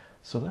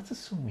 So let's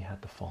assume we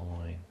had the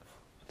following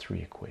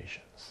three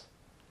equations.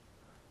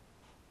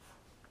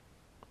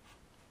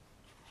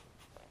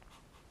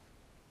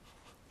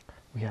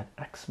 We had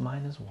x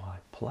minus y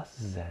plus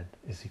z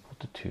is equal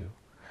to 2.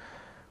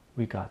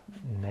 We got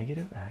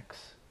negative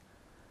x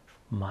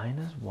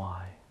minus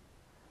y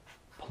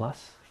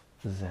plus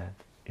z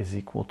is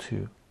equal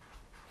to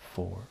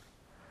 4.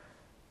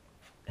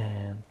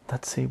 And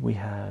let's say we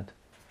had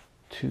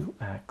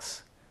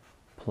 2x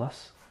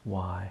plus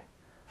y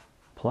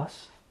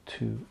plus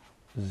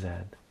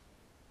 2z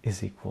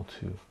is equal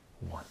to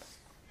 1.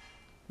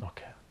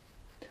 Okay.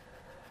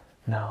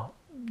 Now,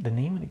 the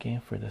name of the game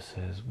for this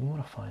is we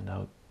want to find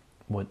out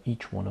what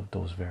each one of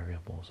those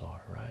variables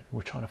are, right?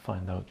 We're trying to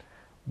find out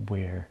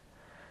where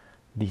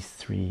these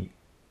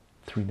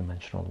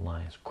three-dimensional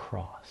lines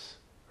cross,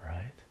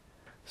 right?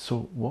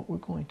 So what we're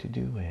going to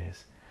do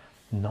is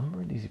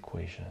number these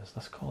equations.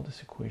 Let's call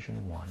this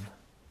equation 1,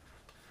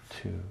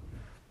 2,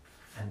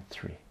 and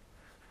 3.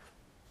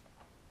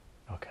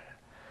 Okay.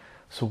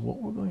 So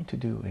what we're going to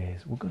do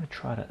is we're going to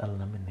try to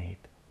eliminate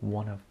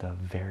one of the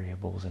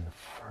variables in the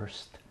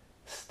first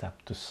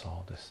step to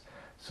solve this,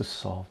 to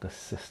solve the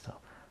system,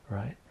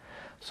 right?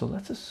 So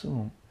let's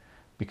assume,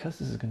 because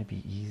this is going to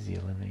be easy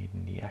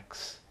eliminating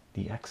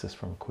the x's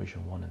from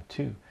equation 1 and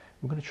 2,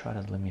 we're going to try to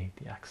eliminate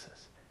the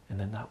x's, and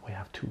then that way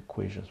have two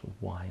equations with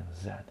y and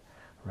z,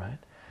 right?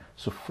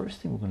 So first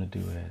thing we're going to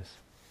do is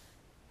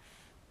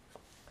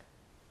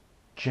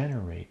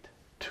generate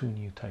two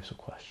new types of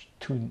questions,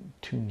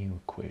 two new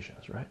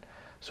equations, right?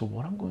 So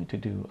what I'm going to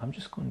do, I'm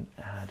just going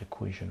to add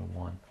equation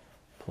 1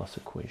 plus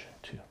equation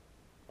 2.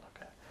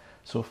 Okay.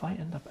 So if I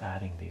end up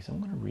adding these, I'm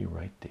going to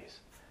rewrite these.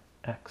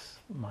 X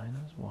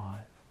minus y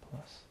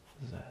plus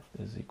z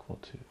is equal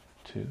to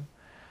 2,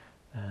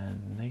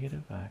 and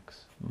negative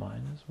x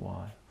minus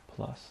y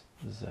plus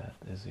z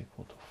is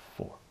equal to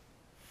 4.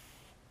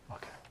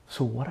 Okay.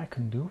 So what I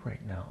can do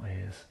right now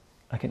is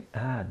I can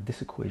add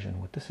this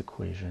equation with this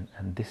equation,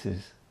 and this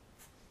is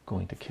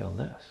going to kill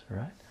this,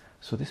 right?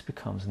 So this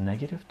becomes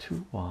negative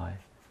 2y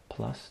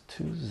plus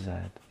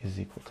 2z is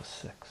equal to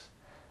 6.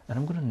 And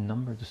I'm going to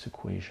number this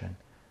equation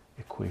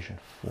equation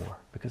 4,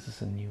 because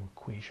it's a new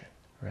equation,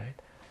 right?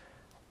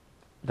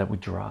 That we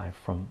derive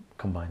from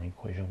combining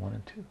equation 1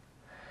 and 2.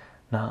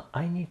 Now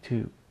I need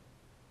to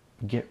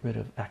get rid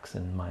of x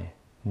in my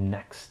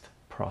next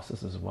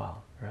process as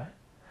well, right?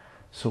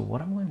 So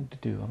what I'm going to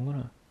do, I'm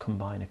going to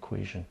combine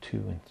equation 2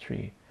 and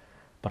 3,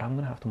 but I'm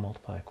going to have to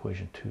multiply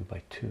equation 2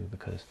 by 2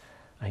 because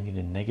I need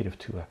a negative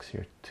 2x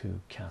here to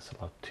cancel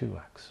out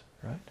 2x,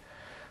 right?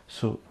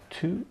 So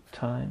 2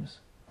 times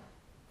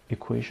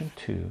equation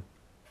 2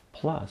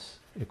 plus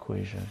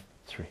equation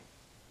 3.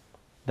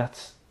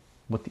 That's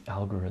what the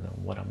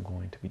algorithm, what I'm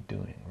going to be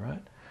doing,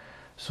 right?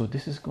 So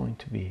this is going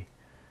to be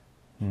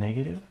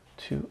negative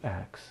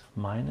 2x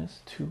minus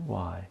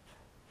 2y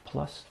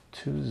plus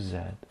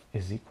 2z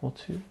is equal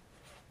to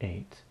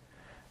 8.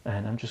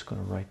 And I'm just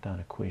going to write down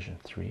equation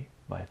 3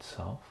 by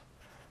itself.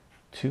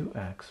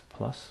 2x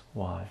plus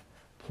y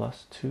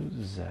plus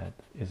 2z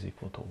is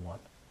equal to 1.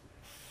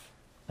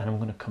 And I'm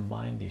going to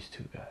combine these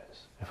two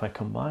guys. If I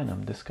combine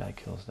them, this guy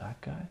kills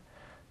that guy.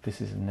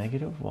 This is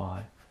negative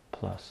y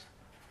plus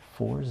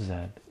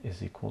 4z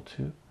is equal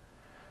to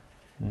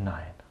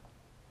 9.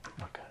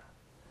 Okay.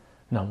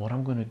 Now what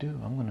I'm going to do,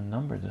 I'm going to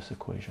number this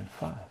equation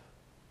 5,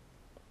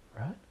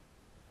 right?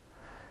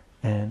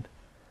 And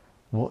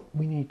what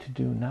we need to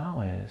do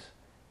now is,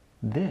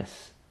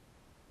 this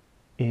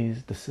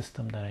is the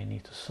system that I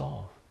need to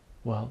solve.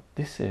 Well,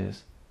 this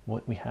is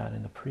what we had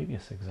in the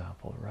previous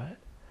example, right?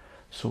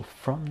 So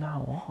from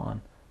now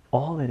on,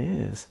 all it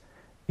is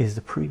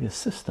the previous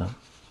system.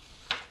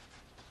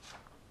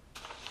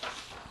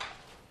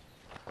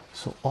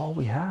 So all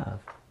we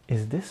have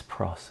is this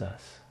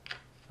process,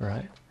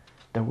 right,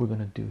 that we're going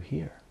to do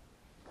here.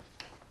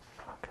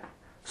 Okay.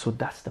 So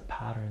that's the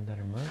pattern that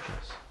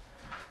emerges.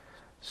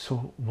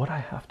 So what I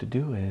have to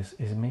do is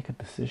make a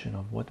decision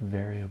of what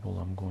variable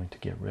I'm going to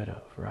get rid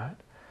of, right?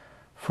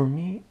 For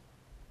me,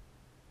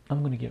 I'm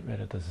going to get rid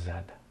of the z,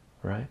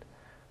 right?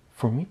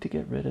 For me to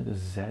get rid of the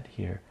z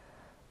here,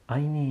 I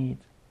need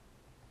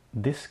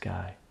this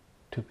guy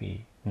to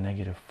be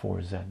negative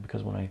 4z,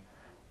 because when I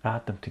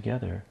add them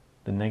together,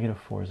 the negative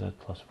 4z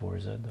plus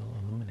 4z, they'll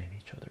eliminate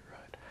each other,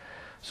 right?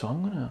 So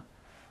I'm going to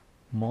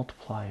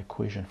multiply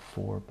equation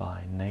 4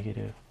 by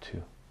negative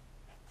 2.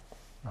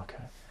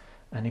 Okay.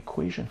 And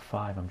equation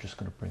 5, I'm just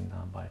going to bring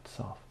down by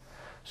itself.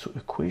 So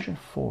equation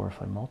 4,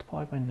 if I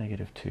multiply by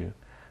negative 2,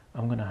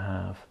 I'm going to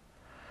have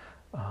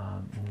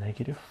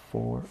negative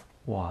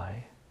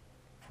 4y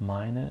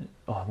minus,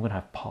 oh, I'm going to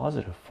have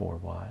positive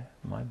 4y,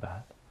 my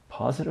bad,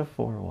 positive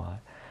 4y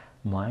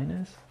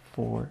minus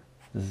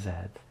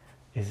 4z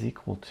is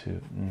equal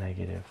to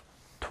negative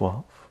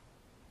 12.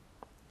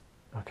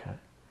 Okay,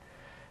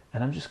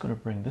 and I'm just going to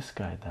bring this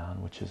guy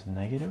down, which is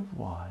negative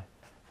y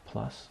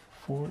plus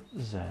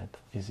 4z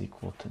is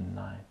equal to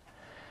 9.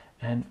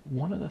 And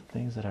one of the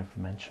things that I've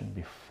mentioned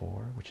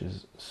before, which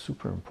is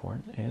super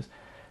important, is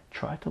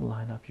try to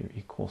line up your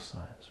equal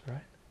signs,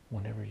 right?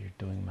 Whenever you're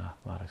doing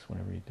mathematics,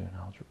 whenever you're doing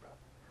algebra.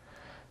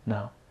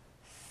 Now,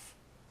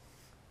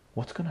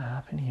 what's going to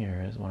happen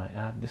here is when I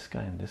add this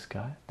guy and this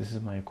guy, this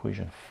is my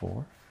equation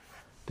 4,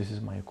 this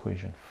is my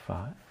equation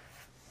 5,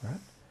 right?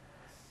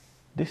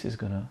 This is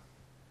going to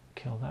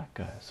kill that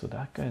guy. So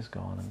that guy is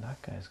gone and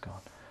that guy is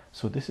gone.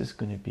 So this is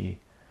going to be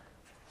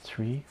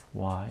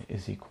 3y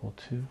is equal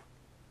to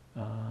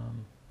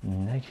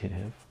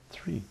negative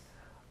 3,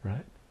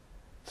 right?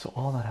 So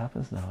all that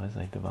happens now is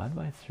I divide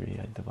by 3,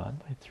 I divide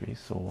by 3,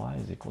 so y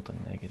is equal to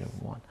negative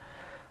 1.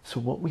 So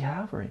what we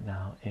have right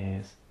now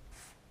is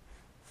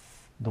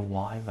the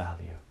y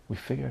value. We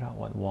figured out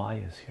what y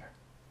is here.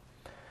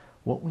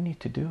 What we need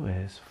to do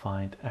is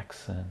find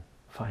x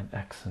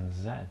and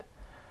z.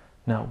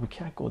 Now we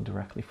can't go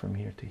directly from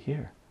here to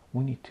here.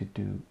 We need to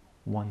do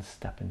one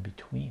step in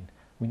between.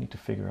 We need to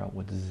figure out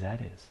what z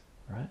is,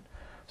 right?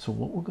 So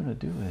what we're going to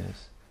do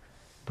is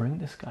bring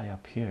this guy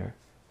up here,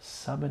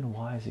 sub in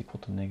y is equal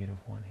to negative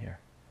 1 here,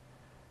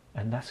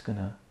 and that's going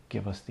to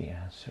give us the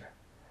answer.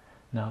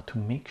 Now to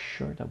make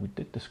sure that we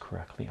did this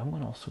correctly, I'm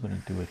also going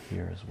to do it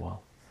here as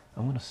well.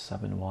 I'm going to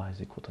sub in y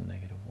is equal to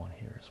negative 1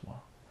 here as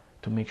well,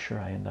 to make sure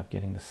I end up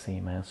getting the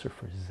same answer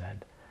for z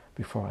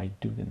before I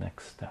do the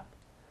next step,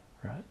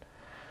 right?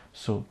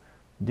 So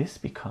this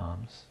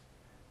becomes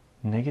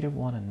negative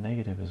 1 and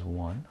negative is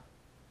 1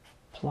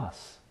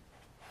 plus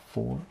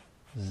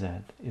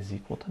 4z is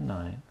equal to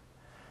 9.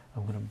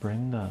 I'm going to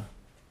bring the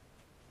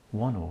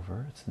 1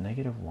 over, it's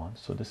negative 1,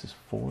 so this is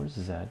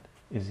 4z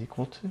is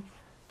equal to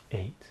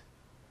 8,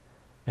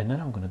 and then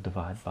I'm going to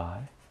divide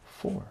by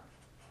 4,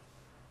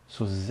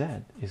 so z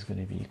is going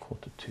to be equal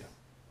to 2,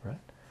 right?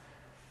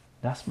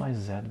 That's my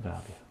z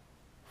value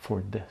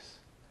for this.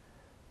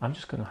 I'm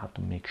just going to have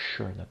to make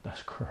sure that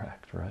that's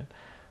correct, right?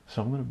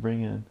 So I'm going to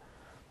bring in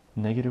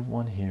negative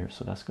 1 here,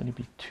 so that's going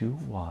to be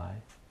 2y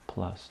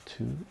plus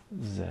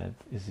 2z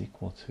is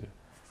equal to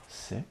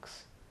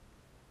 6.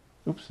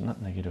 Oops,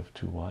 not negative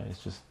 2y,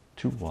 it's just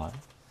 2y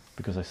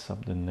because I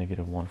subbed in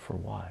negative 1 for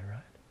y,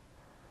 right?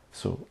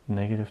 So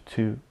negative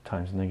 2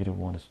 times negative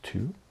 1 is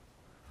 2,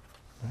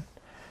 right?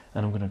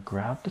 And I'm going to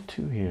grab the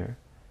 2 here,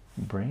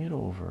 bring it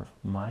over,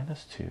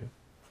 minus 2,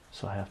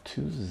 so I have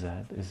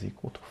 2z is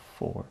equal to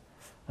 4,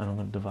 and I'm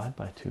going to divide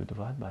by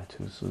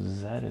 2, so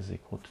z is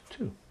equal to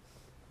 2.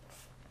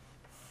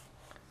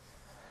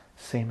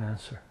 Same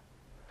answer.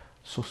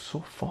 So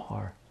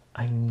far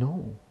I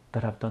know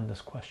that I've done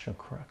this question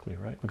correctly,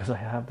 right? Because I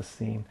have the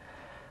same,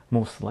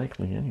 most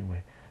likely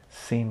anyway,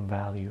 same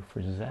value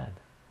for z.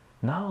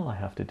 Now all I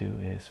have to do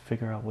is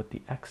figure out what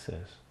the x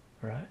is,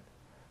 right?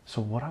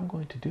 So what I'm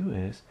going to do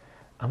is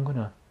I'm going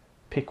to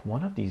pick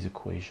one of these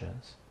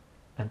equations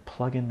and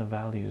plug in the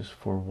values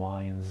for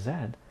y and z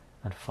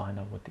and find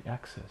out what the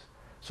x is.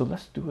 So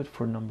let's do it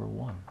for number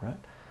 1, right?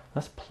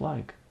 Let's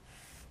plug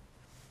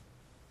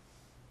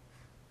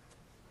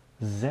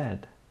z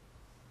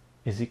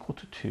is equal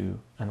to 2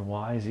 and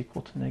y is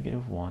equal to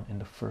negative 1 in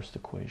the first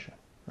equation,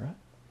 right?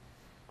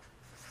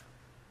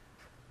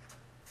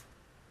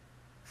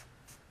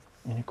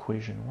 In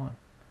equation 1.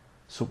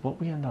 So what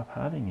we end up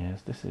having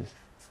is this is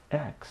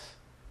x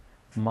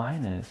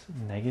minus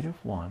negative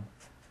 1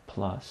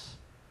 plus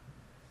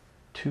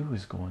 2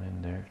 is going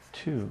in there.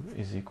 2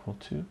 is equal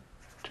to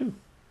 2.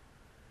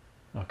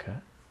 Okay.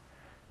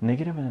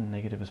 Negative and a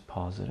negative is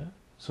positive.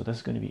 So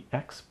that's going to be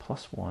x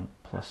plus 1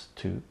 plus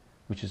 2,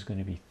 which is going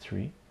to be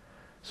 3.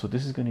 So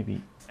this is going to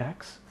be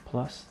x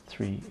plus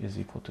 3 is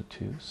equal to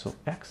 2. So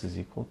x is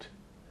equal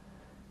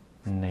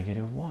to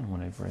negative 1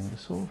 when I bring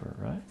this over,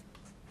 right?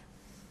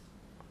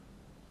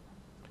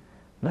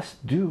 Let's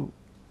do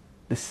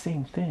the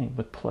same thing,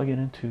 but plug it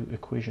into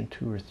equation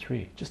 2 or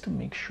 3, just to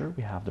make sure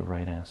we have the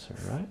right answer,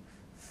 right?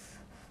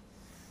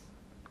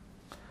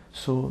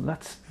 So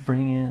let's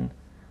bring in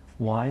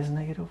y is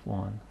negative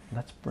 1.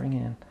 Let's bring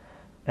in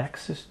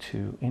x is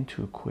 2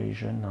 into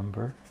equation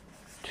number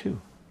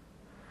 2.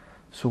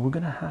 So we're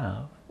going to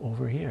have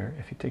over here,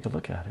 if you take a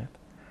look at it,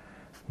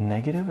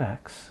 negative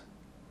x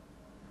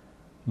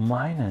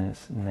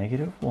minus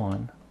negative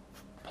 1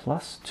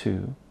 plus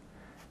 2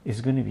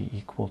 is going to be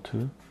equal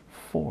to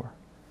 4.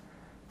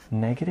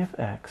 Negative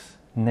x,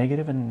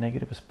 negative and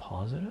negative is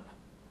positive.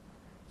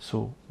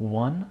 So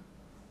 1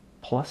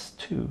 plus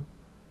 2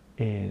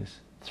 is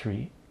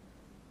 3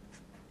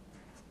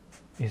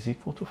 is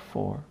equal to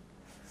 4.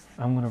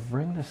 I'm going to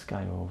bring this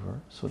guy over,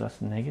 so that's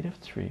negative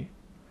 3.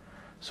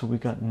 So we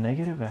got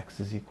negative x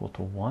is equal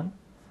to 1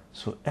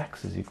 So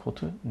x is equal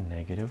to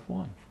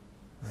 -1,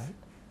 right?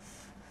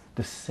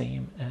 The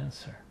same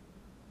answer.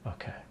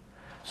 Okay,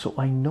 so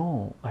I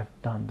know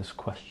I've done this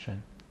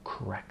question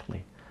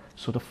correctly.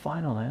 So the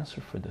final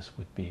answer for this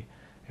would be,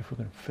 if we're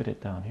going to fit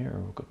it down here, or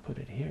we could put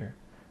it here,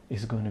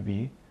 is going to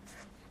be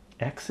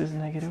x is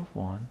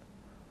 -1,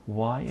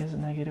 y is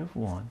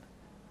 -1,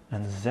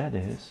 and z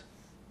is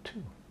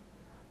 2.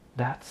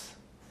 That's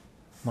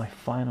my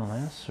final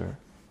answer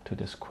to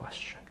this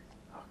question.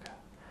 Okay,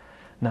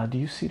 now do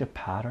you see the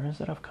patterns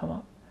that have come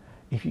up?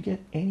 If you get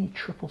any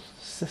triple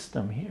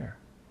system here,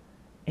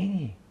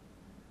 any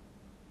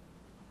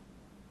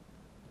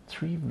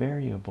 3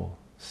 variable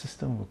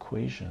system of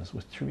equations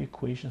with 3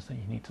 equations that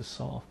you need to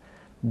solve,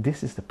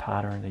 this is the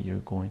pattern that you're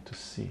going to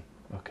see.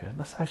 Okay,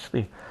 let's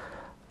actually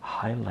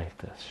highlight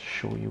this,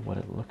 show you what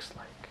it looks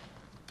like.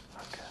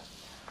 Okay,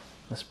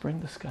 let's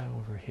bring this guy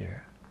over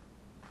here.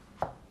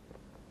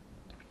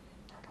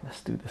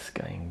 Let's do this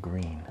guy in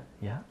green.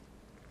 Yeah,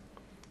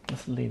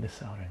 let's lay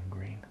this out in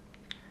green.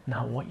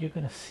 Now what you're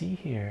going to see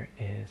here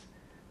is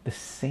the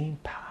same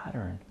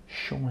pattern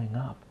showing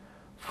up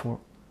for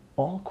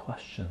all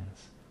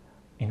questions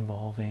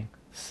involving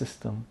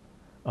system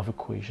of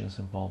equations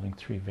involving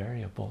 3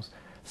 variables.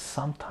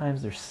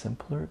 Sometimes they're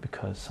simpler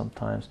because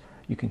sometimes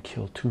you can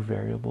kill 2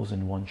 variables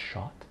in one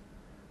shot,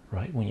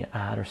 right, when you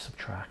add or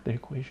subtract the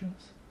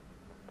equations,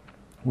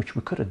 which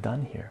we could have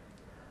done here.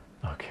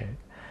 Okay,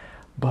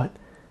 but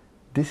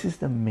this is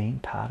the main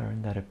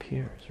pattern that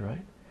appears,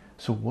 right?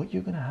 So what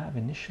you're going to have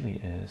initially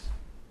is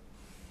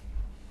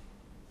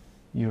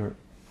your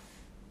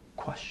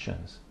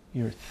questions,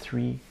 your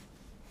 3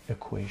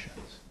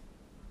 equations,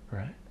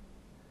 right?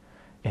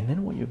 And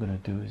then what you're going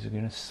to do is you're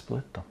going to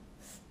split them.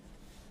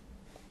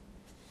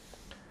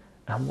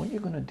 And what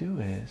you're going to do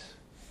is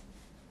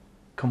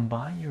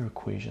combine your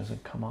equations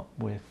and come up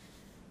with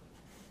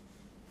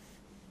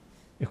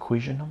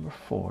equation number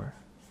 4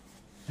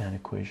 and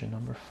equation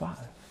number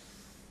 5.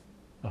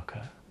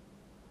 Okay,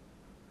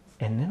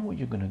 and then what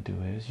you're going to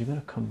do is you're going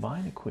to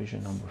combine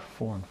equation number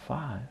 4 and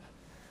 5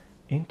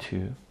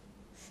 into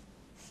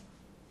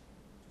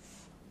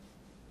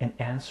an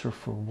answer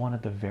for one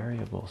of the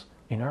variables.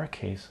 In our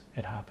case,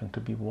 it happened to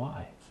be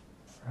y,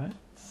 right?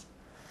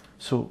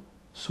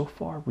 So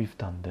far we've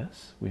done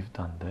this, we've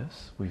done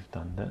this, we've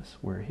done this,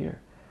 we're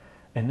here.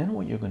 And then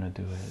what you're going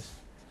to do is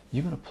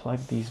you're going to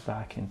plug these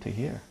back into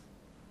here,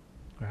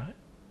 right?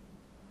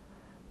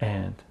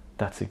 And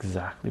that's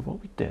exactly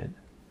what we did.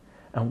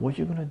 And what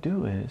you're going to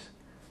do is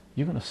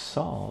you're going to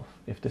solve,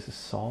 if this is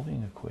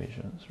solving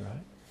equations,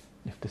 right?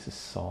 If this is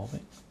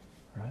solving,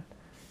 right?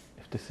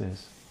 If this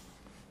is,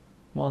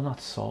 well,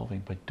 not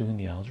solving, but doing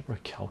the algebra,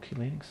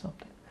 calculating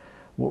something.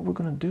 What we're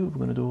going to do, we're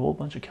going to do a whole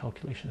bunch of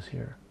calculations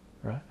here,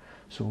 right?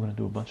 So we're going to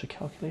do a bunch of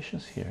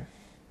calculations here.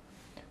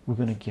 We're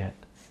going to get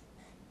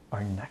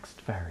our next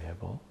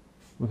variable.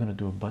 We're going to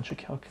do a bunch of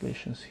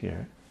calculations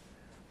here.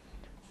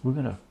 We're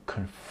going to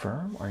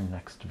confirm our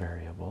next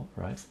variable,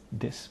 right?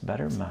 This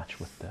better match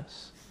with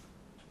this,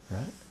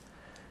 right?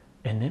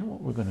 And then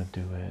what we're going to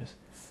do is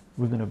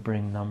we're going to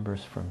bring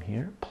numbers from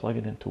here, plug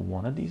it into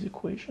one of these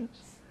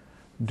equations,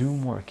 do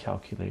more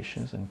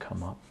calculations, and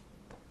come up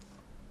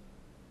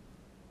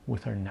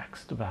with our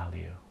next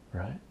value,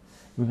 right?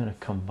 We're going to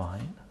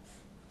combine,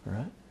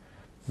 right?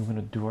 We're going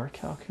to do our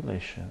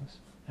calculations,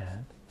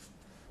 and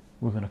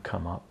we're going to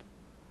come up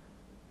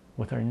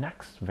with our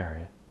next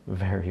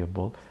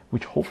variable,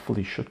 which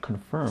hopefully should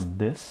confirm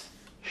this,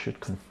 should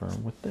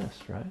confirm with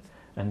this, right?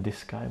 And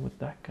this guy with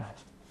that guy.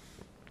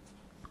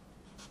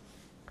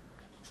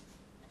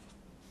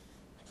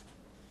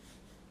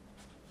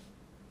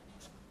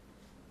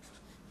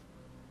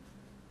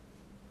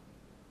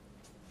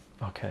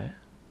 Okay,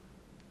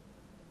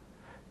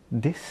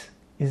 this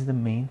is the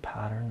main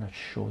pattern that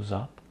shows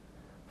up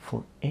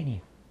for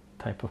any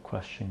type of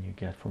question you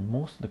get, for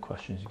most of the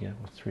questions you get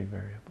with 3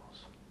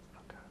 variables.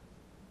 Okay,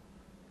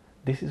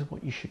 this is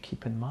what you should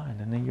keep in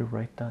mind, and then you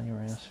write down your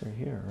answer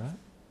here, right?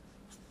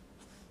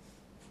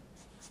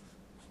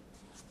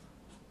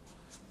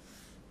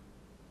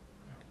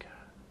 Okay,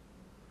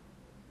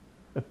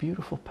 a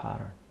beautiful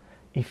pattern.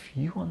 If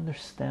you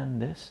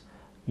understand this,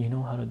 you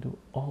know how to do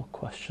all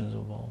questions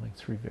involving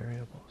 3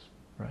 variables,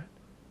 right?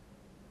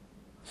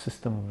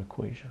 System of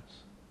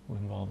equations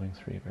involving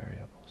 3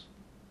 variables.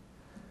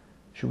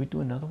 Should we do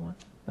another one?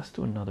 Let's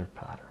do another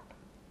pattern.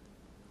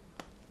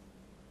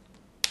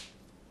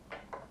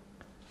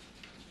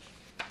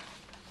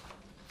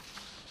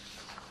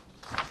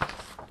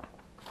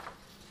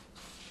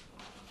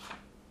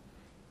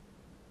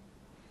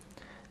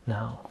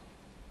 Now,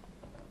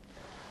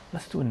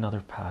 let's do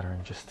another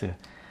pattern just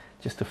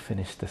to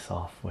finish this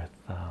off with,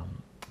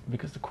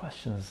 because the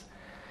questions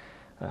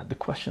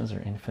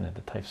are infinite,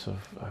 the types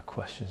of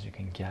questions you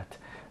can get.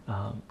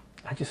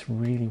 I just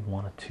really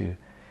wanted to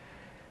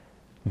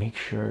make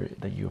sure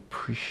that you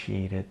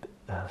appreciated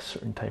a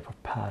certain type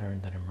of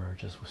pattern that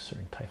emerges with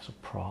certain types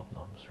of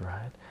problems,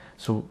 right?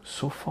 So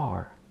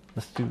far,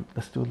 let's do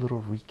a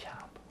little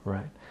recap,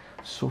 right?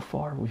 So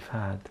far we've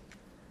had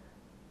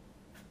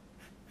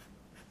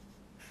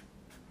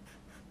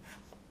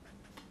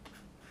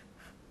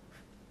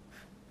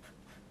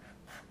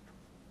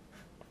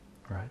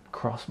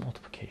cross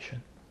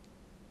multiplication,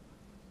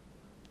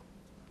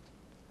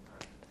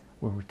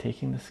 where we're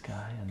taking this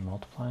guy and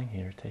multiplying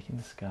here, taking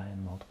this guy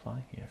and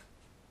multiplying here.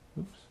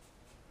 Oops.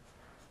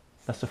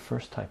 That's the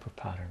first type of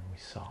pattern we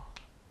saw.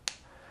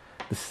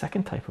 The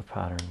second type of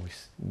pattern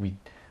we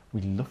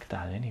looked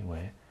at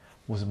anyway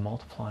was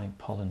multiplying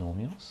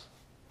polynomials.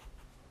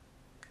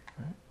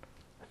 Right?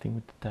 I think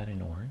we did that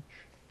in orange.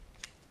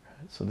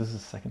 Right? So this is the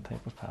second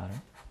type of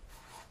pattern.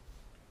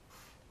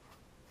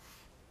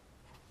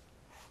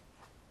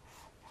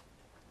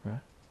 Right?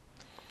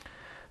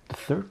 The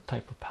third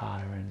type of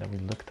pattern that we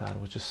looked at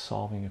was just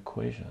solving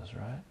equations,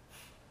 right?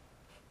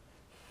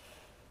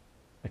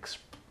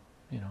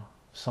 You know,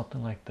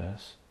 something like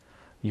this.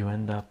 You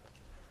end up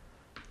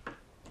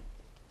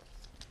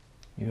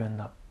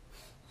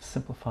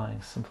simplifying,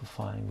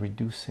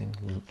 reducing,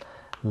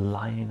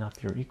 lining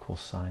up your equal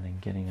sign and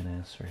getting an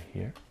answer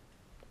here,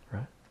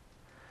 right?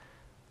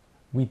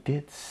 We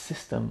did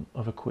system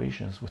of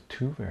equations with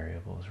two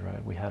variables,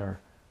 right? We had our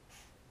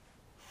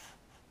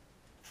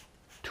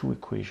two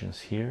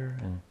equations here,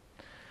 and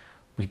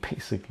we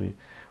basically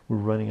were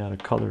running out of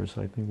colors,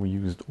 so I think we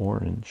used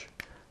orange.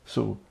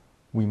 So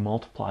we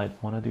multiplied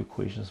one of the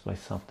equations by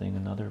something,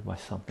 another by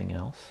something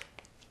else,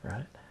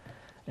 right?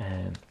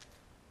 And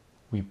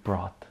we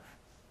brought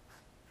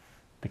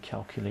the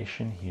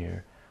calculation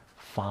here,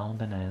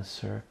 found an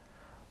answer,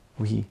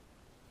 we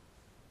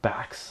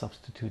back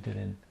substituted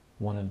in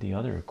one of the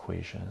other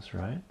equations,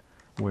 right?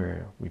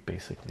 Where we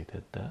basically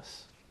did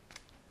this,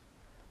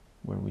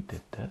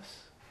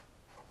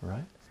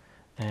 right?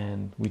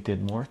 And we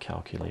did more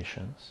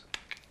calculations,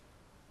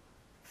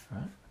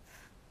 right?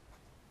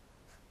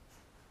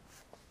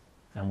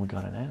 And we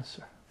got an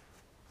answer,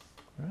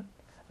 right?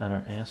 And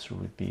our answer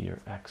would be your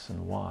x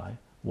and y,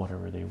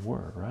 whatever they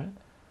were, right?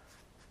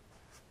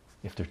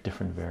 If they're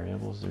different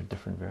variables, they're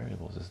different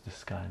variables. Is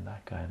this guy and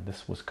that guy, and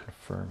this was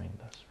confirming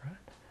this, right?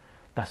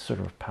 That's sort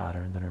of a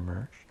pattern that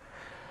emerged.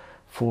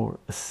 For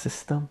a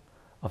system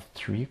of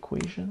three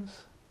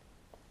equations,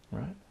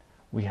 right?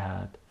 We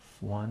had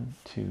 1,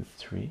 2,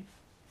 3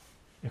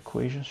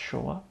 equations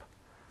show up,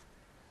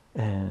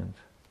 and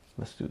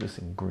let's do this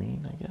in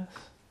green, I guess,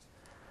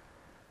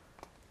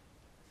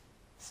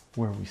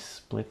 where we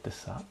split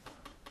this up,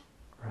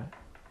 right?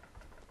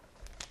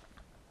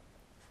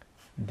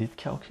 Did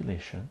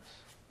calculations,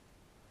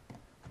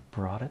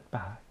 brought it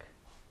back,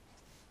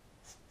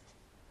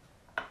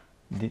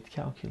 did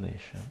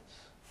calculations,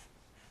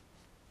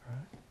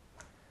 right?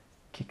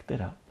 Kicked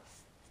it up,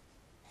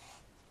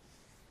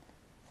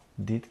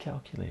 did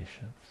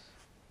calculations,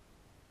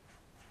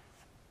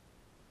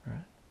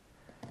 right?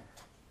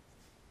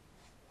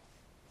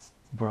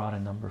 Brought a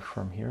number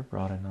from here,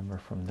 brought a number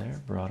from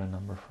there, brought a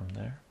number from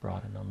there,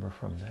 brought a number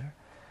from there,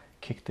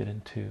 kicked it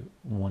into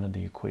one of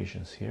the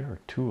equations here, or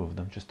two of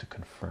them, just to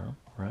confirm,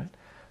 right?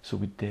 So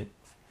we did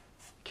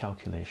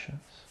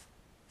calculations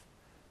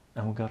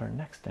and we got our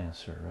next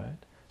answer, right?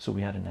 So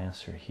we had an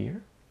answer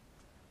here.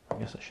 I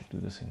guess I should do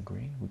this in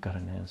green. We got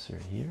an answer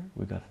here,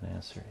 we got an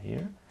answer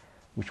here,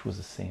 which was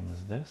the same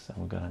as this, and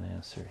we got an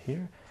answer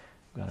here,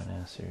 we got an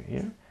answer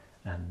here,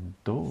 and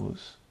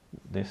those,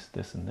 this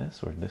and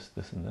this, or this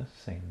and this,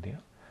 same deal,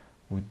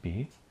 would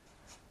be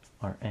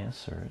our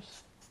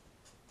answers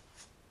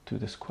to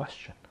this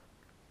question,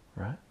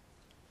 right?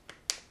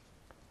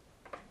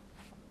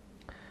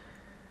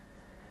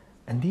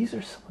 And these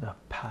are some of the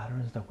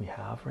patterns that we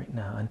have right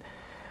now. And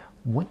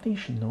one thing you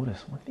should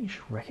notice, one thing you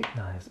should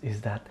recognize,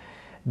 is that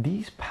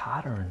these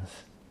patterns,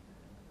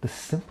 the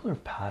simpler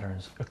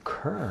patterns,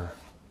 occur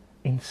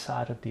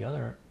inside of the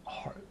other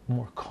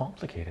more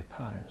complicated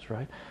patterns,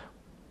 right?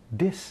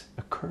 This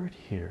occurred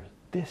here,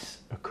 this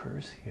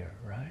occurs here,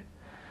 right?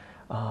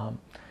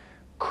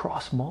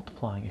 Cross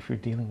multiplying, if you're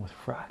dealing with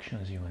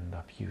fractions, we end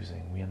up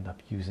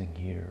using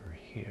here or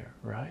here,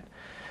 right?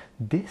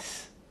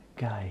 This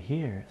guy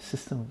here,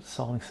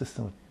 solving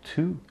system of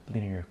two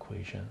linear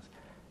equations,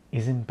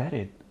 is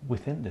embedded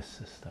within this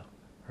system,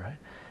 right?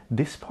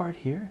 This part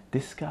here,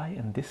 this guy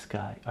and this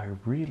guy, are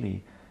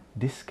really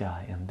this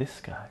guy and this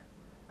guy.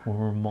 When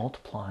we're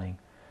multiplying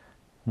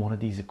one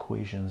of these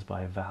equations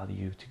by a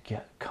value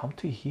to come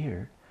to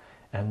here,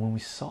 and when we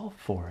solve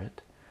for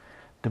it,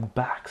 the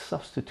back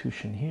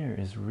substitution here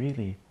is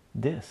really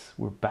this.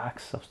 We're back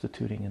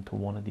substituting into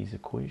one of these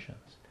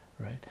equations,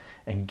 right?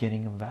 And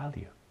getting a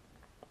value,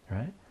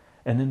 right?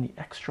 And then the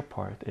extra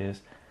part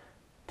is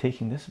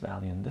taking this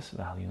value and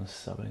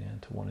subbing it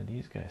into one of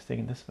these guys,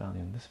 taking this value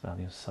and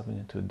subbing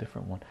it into a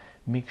different one.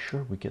 Make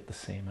sure we get the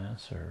same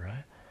answer,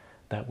 right?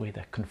 That way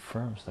that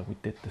confirms that we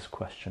did this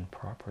question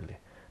properly,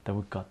 that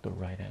we got the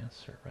right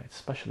answer, right?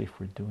 Especially if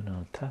we're doing it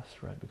on a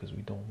test, right? Because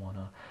we don't want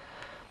to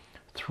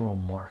throw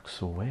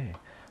marks away.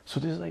 So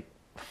there's like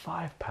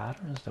 5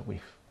 patterns that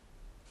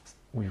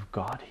we've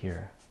got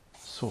here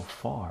so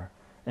far,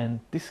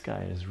 and this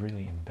guy is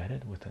really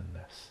embedded within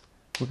this.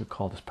 We could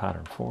call this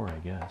pattern 4, I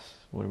guess.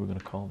 What are we going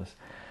to call this?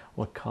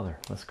 What color?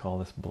 Let's call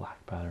this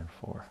black pattern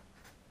 4,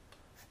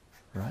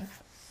 right?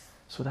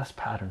 So that's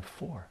pattern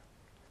 4.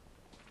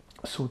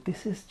 So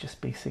this is just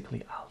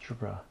basically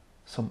algebra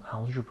some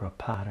algebra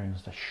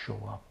patterns that show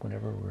up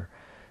whenever we're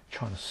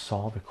trying to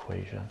solve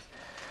equations.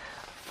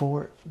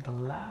 For the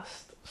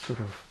last sort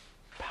of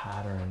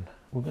pattern,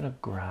 we're going to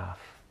graph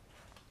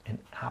an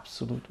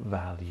absolute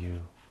value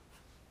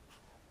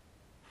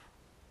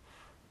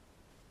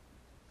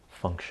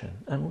function,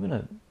 and we're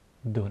going to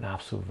do an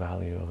absolute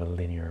value of a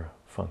linear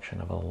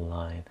function of a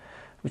line,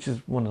 which is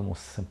one of the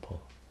most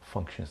simple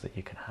functions that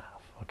you can have.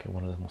 Okay,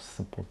 one of the most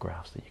simple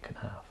graphs that you can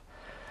have.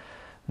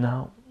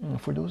 Now,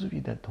 for those of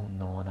you that don't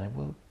know, and I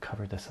will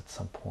cover this at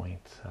some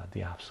point,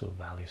 the absolute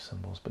value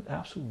symbols, but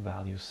absolute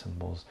value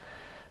symbols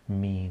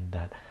mean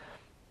that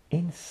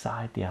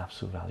inside the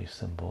absolute value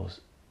symbols,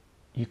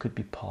 you could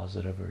be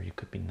positive or you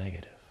could be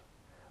negative.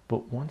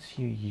 But once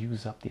you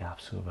use up the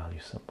absolute value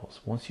symbols,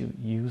 once you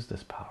use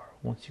this power,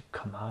 once you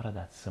come out of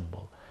that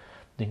symbol,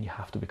 then you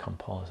have to become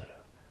positive,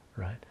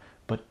 right?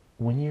 But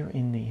when you're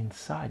in the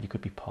inside, you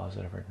could be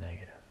positive or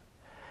negative.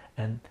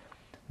 And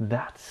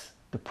that's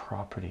the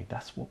property,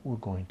 that's what we're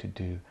going to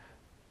do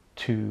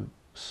to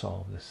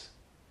solve this,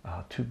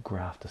 to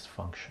graph this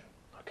function,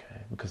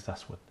 okay? Because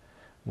that's what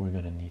we're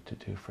going to need to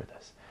do for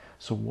this.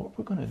 So what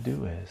we're going to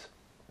do is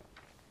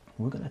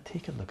we're going to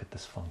take a look at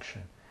this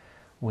function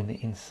when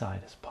the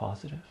inside is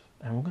positive,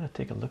 and we're going to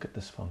take a look at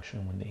this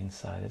function when the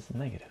inside is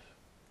negative,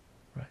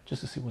 right?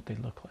 Just to see what they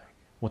look like,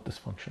 what this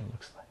function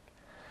looks like.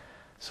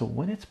 So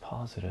when it's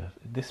positive,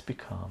 this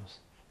becomes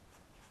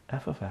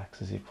f of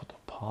x is equal to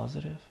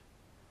positive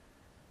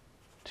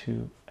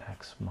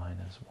 2x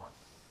minus 1,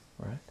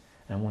 right?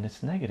 And when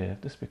it's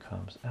negative, this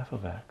becomes f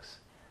of x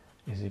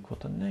is equal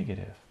to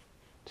negative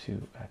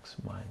 2x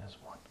minus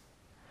 1.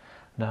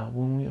 Now,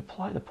 when we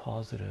apply the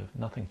positive,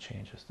 nothing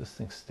changes. This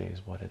thing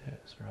stays what it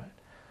is, right?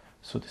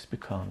 So this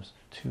becomes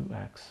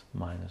 2x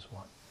minus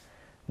 1.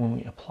 When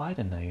we apply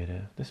the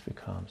negative, this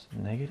becomes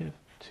negative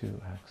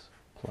 2x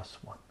plus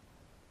 1.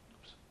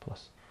 Oops,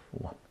 plus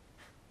 1.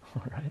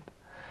 All right?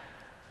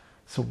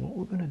 So what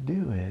we're going to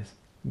do is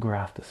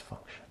graph this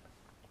function.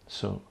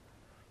 So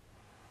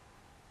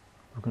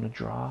we're going to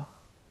draw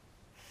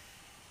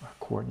our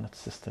coordinate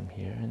system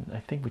here, and I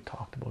think we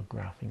talked about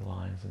graphing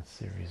lines in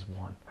series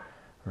 1,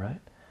 right?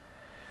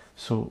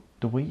 So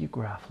the way you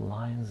graph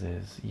lines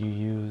is you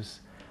use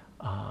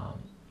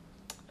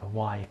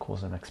y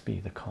equals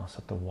mxb, the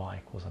concept of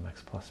y equals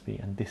mx plus b,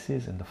 and this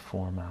is in the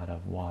format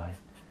of y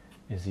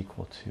is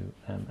equal to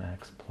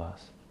mx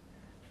plus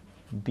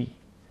b,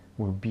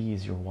 where b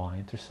is your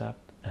y-intercept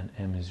and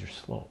m is your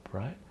slope,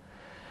 right?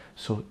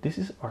 So this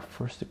is our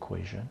first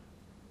equation,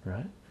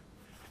 right?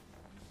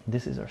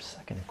 This is our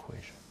second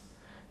equation.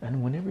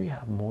 And whenever you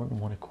have more than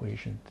one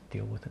equation to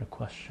deal with in a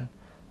question,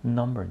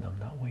 number them.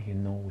 That way you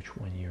know which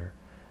one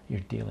you're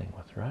dealing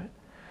with, right?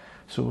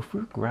 So if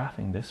we're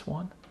graphing this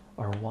one,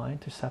 our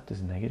y-intercept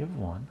is negative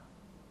 1,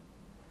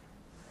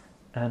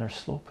 and our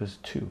slope is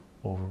 2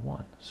 over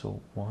 1.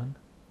 So 1,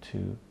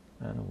 2,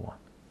 and 1.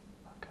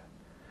 Okay.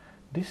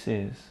 This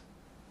is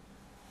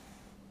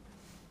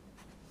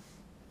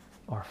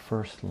our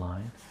first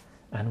line,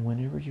 and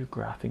whenever you're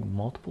graphing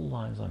multiple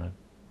lines on a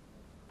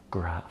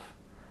graph,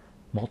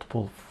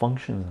 multiple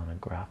functions on a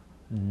graph,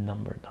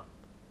 number them.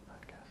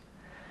 Okay.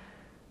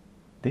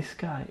 This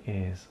guy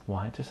is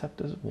y-intercept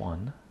is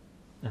 1,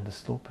 and the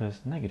slope is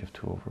negative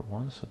 2 over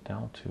 1, so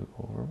down 2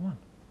 over 1.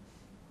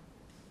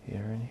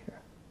 Here and here.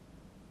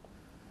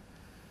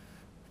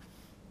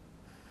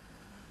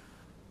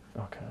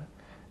 Okay,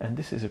 and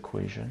this is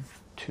equation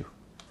 2,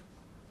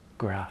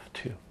 graph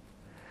 2.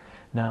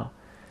 Now,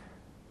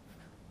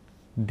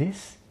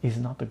 this is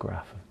not the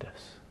graph of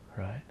this,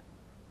 right?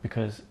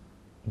 Because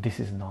this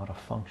is not a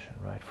function,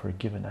 right? For a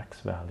given x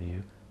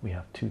value, we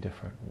have two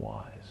different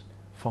y's.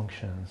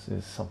 Functions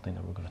is something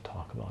that we're going to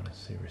talk about in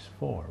series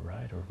 4,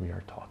 right? Or we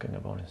are talking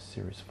about in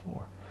series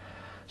 4.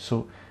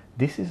 So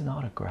this is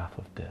not a graph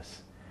of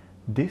this.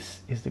 This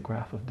is the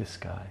graph of this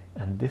guy,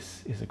 and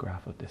this is a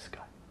graph of this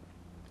guy.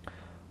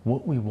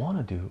 What we want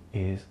to do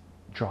is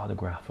draw the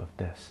graph of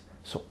this.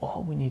 So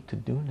all we need to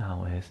do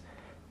now is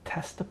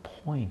test the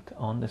point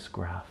on this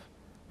graph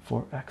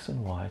for x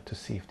and y to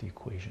see if the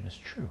equation is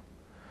true.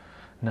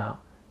 Now,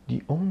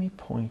 the only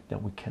point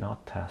that we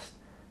cannot test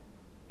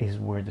is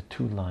where the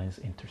two lines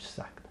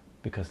intersect,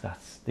 because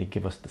they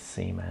give us the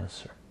same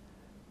answer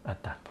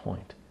at that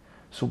point.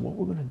 So what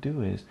we're going to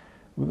do is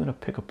we're going to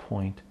pick a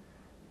point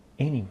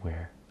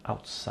anywhere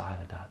outside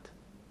of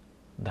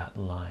that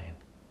line,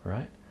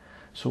 right?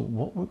 So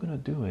what we're going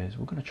to do is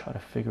we're going to try to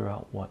figure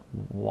out what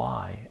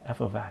y,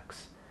 f of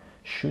x,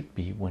 should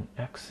be when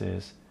x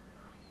is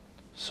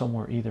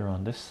somewhere either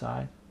on this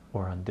side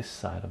or on this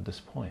side of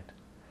this point.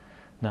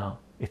 Now,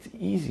 it's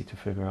easy to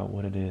figure out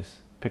what it is,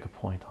 pick a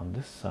point on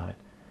this side,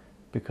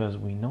 because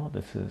we know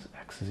this is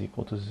x is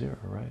equal to 0,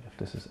 right? If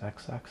this is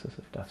x-axis,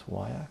 if that's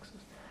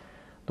y-axis,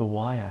 the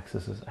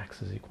y-axis is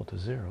x is equal to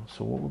 0.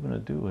 So what we're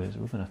going to do is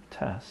we're going to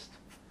test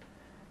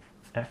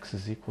x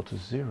is equal to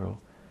 0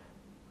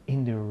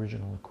 in the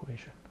original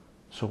equation.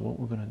 So what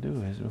we're going to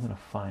do is we're going to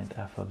find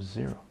f of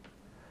 0.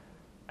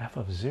 F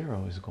of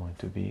 0 is going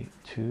to be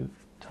 2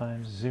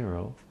 times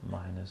 0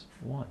 minus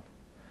 1,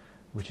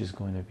 which is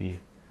going to be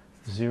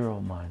 0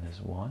 minus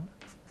 1,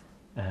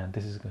 and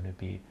this is going to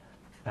be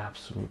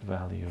absolute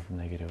value of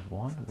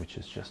 -1, which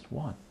is just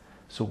 1.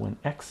 So when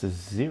x is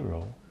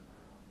 0,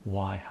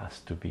 y has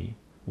to be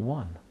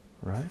 1,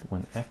 right?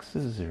 When x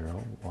is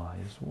 0, y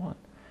is 1.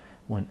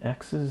 When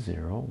x is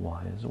 0,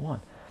 y is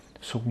 1.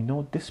 So we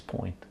know this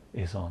point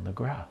is on the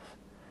graph.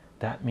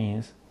 That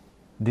means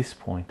this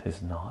point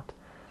is not.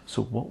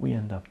 So what we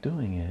end up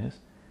doing is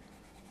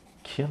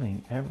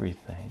killing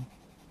everything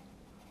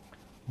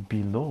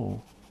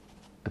below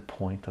the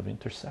point of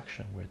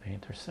intersection where they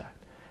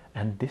intersect.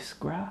 And this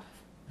graph,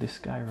 this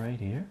guy right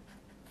here,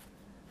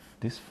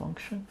 this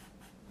function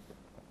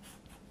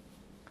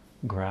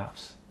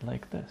graphs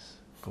like this,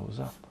 goes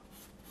up.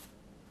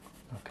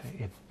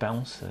 Okay, it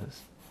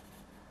bounces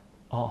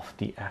off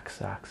the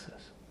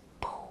x-axis.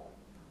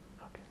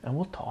 Okay, and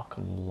we'll talk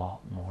a lot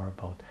more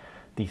about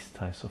these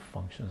types of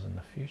functions in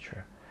the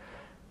future.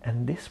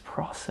 And this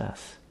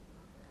process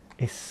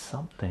is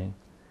something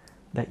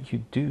that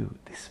you do.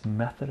 This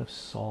method of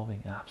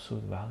solving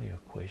absolute value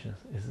equations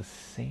is the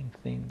same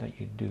thing that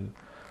you do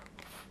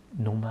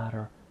no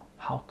matter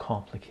how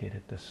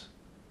complicated this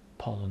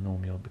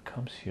polynomial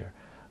becomes here.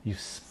 You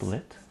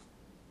split,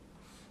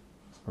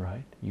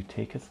 right? You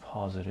take it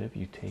positive,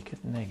 you take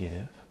it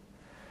negative,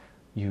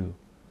 you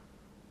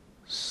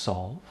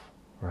solve,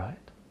 right?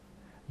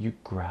 You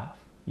graph,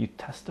 you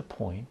test a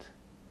point,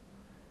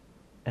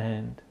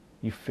 and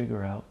you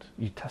figure out,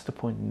 you test a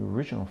point in the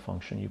original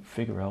function, you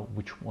figure out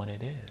which one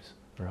it is,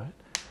 right?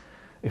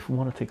 If we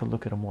want to take a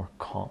look at a more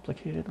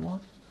complicated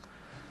one,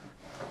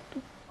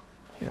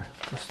 here,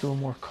 let's do a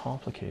more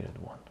complicated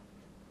one.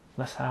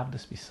 Let's have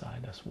this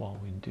beside us while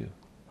we do.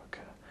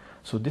 Okay,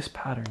 so this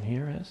pattern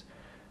here is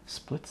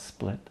split,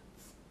 split,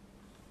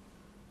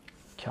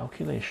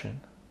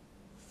 calculation,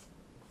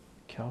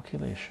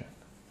 calculation,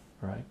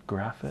 right?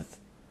 Graph it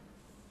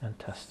and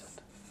test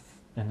it,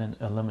 and then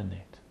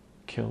eliminate,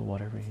 kill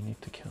whatever you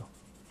need to kill,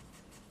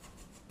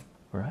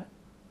 right?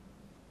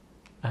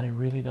 And it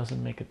really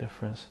doesn't make a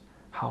difference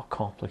how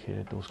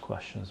complicated those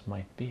questions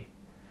might be.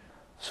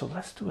 So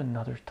let's do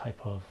another type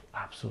of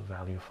absolute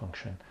value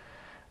function,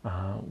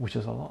 which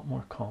is a lot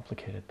more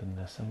complicated than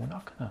this, and we're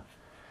not going to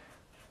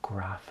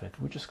graph it,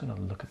 we're just going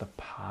to look at the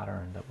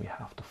pattern that we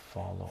have to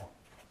follow.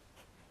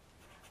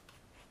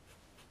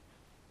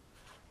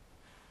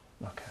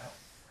 Okay,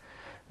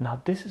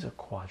 now this is a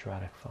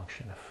quadratic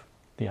function if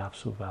the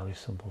absolute value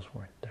symbols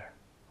weren't there,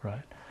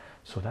 right?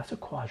 So that's a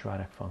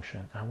quadratic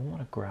function, and we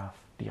want to graph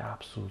the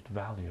absolute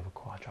value of a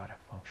quadratic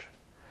function.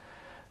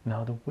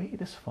 Now the way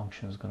this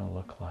function is going to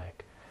look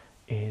like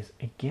is,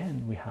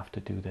 again, we have to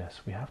do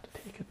this. We have to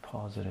take it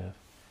positive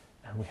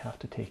and we have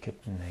to take it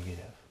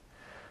negative.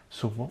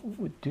 So what we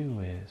would do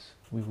is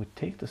we would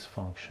take this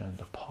function,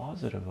 the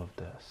positive of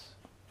this,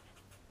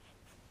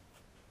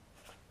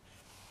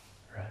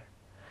 right?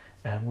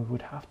 And we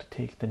would have to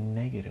take the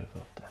negative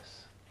of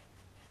this.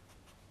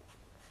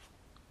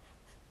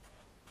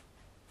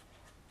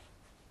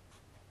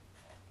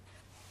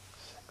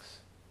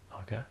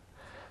 Okay,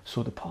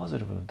 so the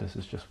positive of this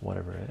is just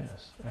whatever it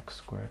is, x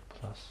squared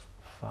plus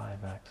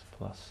 5x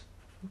plus,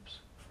 oops,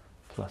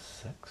 plus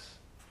 6.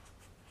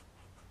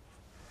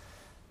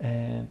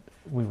 And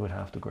we would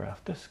have to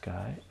graph this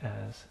guy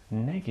as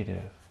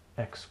negative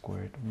x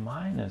squared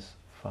minus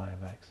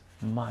 5x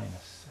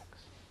minus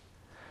 6.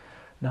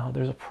 Now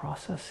there's a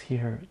process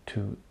here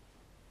to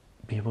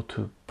be able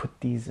to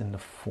put these in the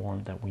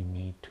form that we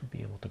need to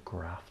be able to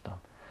graph them.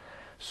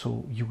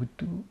 So you would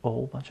do a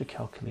whole bunch of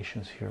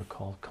calculations here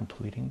called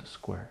completing the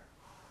square.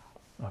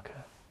 Okay,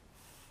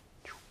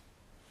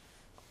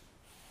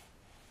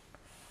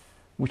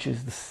 which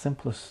is the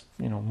simplest,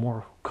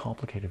 more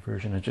complicated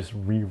version of just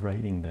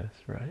rewriting this,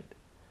 right?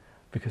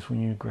 Because when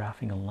you're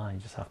graphing a line,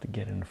 you just have to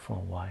get it in the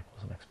form y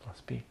equals mx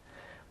plus b.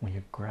 When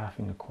you're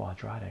graphing a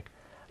quadratic,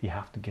 you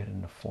have to get it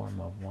in the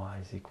form of y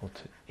is equal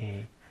to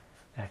a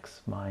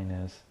x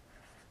minus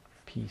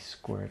p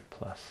squared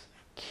plus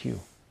q,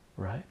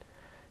 right?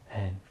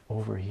 And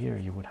over here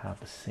you would have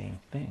the same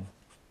thing.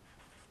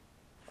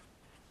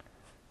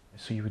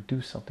 So you would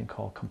do something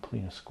called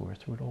completing a square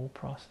through the whole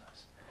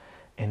process,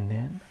 and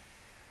then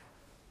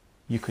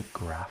you could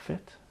graph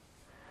it.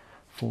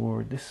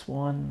 For this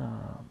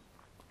one,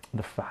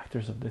 the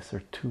factors of this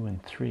are 2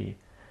 and 3,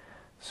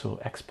 so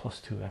x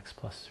plus 2, x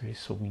plus 3.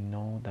 So we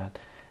know that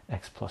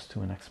x plus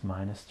 2 and x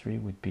minus 3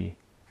 would be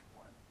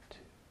 1, 2,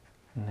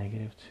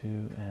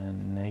 -2,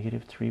 and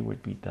 -3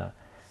 would be the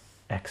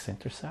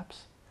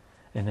x-intercepts.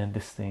 And then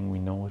this thing, we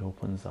know it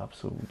opens up,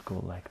 so it would go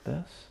like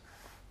this.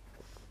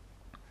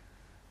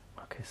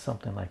 Okay,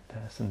 something like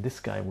this. And this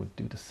guy would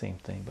do the same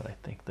thing, but I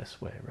think this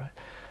way, right?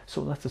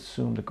 So let's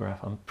assume the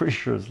graph, I'm pretty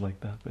sure it's like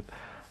that, but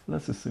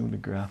let's assume the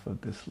graph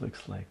of this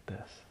looks like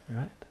this,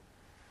 right?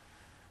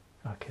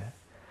 Okay,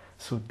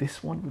 so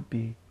this one would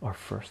be our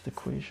first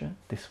equation,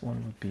 this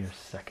one would be our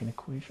second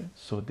equation,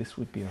 so this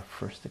would be our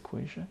first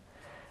equation,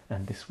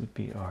 and this would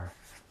be our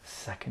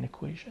second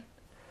equation.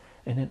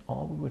 And then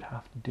all we would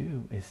have to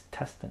do is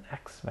test an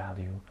x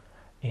value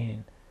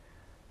in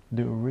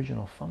the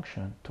original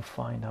function to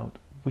find out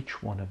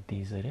which one of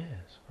these it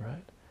is,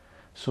 right?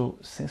 So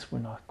since we're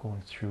not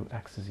going through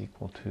x is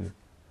equal to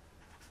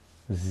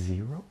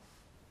 0,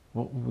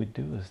 what we would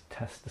do is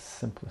test the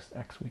simplest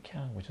x we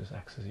can, which is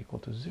x is equal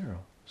to 0.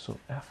 So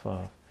f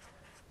of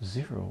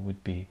 0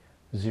 would be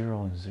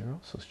 0 and 0,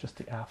 so it's just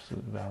the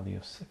absolute value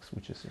of 6,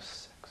 which is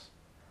just 6.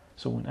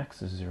 So when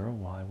x is 0,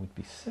 y would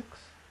be 6.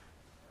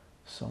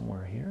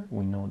 Somewhere here,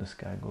 we know this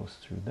guy goes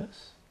through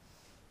this,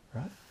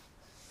 right?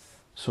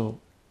 So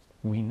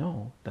we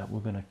know that we're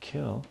going to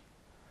kill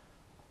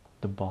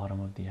the bottom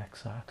of the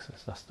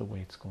x-axis. That's the way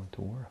it's going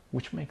to work,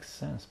 which makes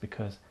sense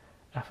because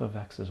f of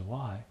x is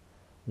y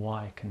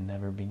can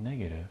never be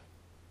negative,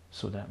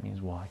 so that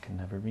means y can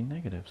never be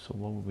negative. So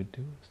what we would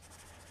do is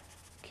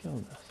kill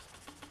this,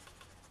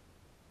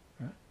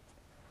 right?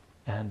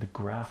 And the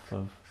graph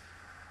of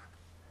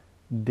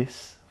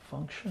this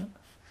function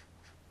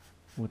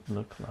would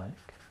look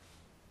like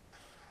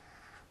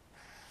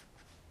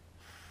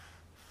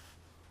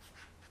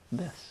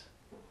this,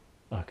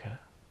 okay?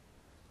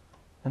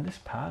 And this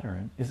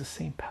pattern is the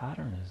same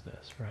pattern as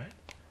this, right?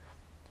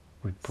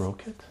 We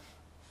broke it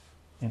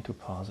into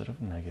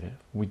positive, negative.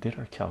 We did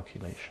our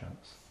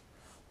calculations,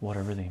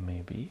 whatever they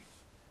may be,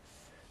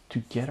 to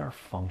get our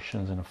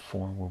functions in a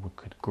form where we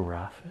could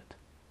graph it,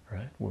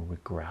 right? Where we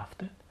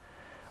graphed it.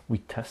 We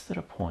tested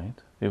a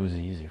point. It was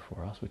easy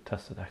for us. We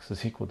tested x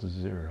is equal to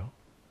 0,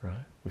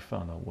 right? We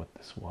found out what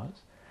this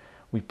was.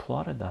 We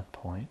plotted that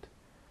point,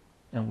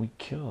 and we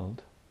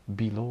killed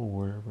below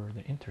wherever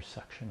the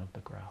intersection of the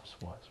graphs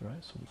was,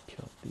 right? So we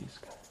killed these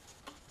guys,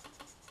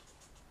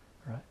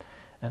 right?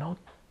 And I'll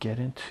get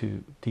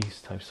into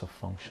these types of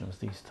functions,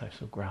 these types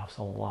of graphs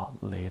a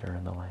lot later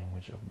in the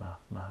language of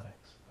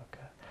mathematics,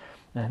 okay?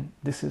 And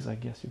this is, I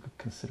guess you could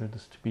consider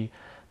this to be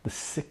the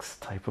 6th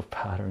type of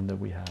pattern that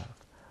we have,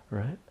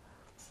 right?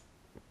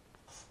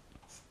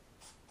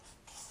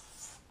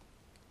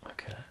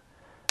 Okay,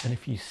 and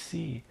if you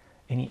see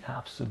any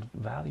absolute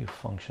value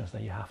functions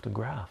that you have to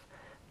graph,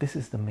 this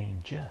is the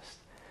main gist.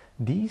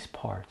 These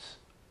parts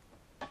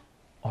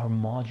are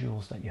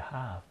modules that you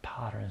have,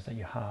 patterns that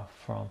you have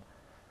from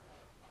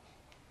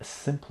a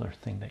simpler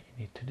thing that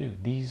you need to do.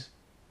 These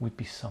would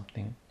be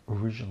something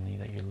originally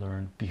that you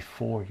learned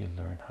before you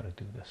learn how to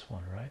do this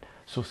one, right?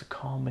 So it's a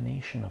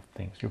combination of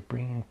things. You're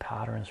bringing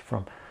patterns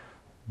from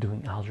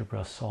doing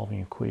algebra,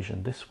 solving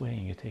equation this way,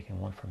 and you're taking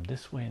one from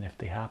this way, and if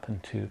they happen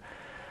to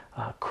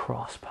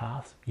cross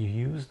paths, you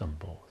use them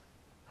both,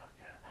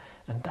 okay?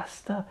 And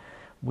that's the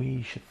way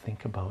you should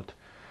think about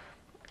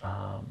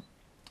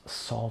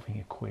solving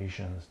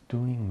equations,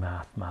 doing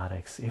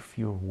mathematics if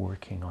you're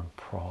working on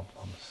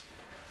problems,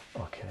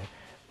 okay?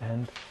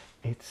 And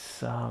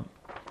it's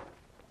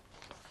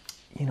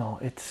you know,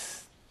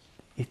 it's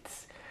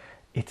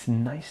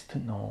nice to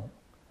know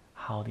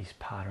how these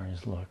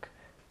patterns look,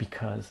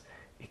 because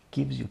it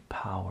gives you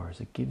powers,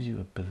 it gives you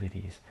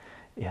abilities.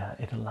 Yeah,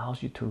 it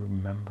allows you to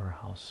remember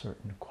how a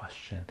certain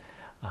question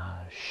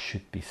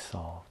should be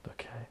solved,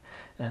 okay?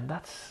 And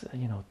that's,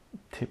 you know,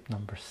 tip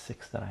number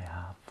 6 that I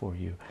have for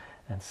you,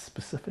 and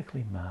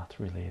specifically math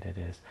related,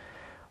 is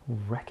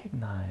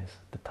recognize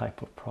the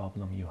type of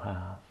problem you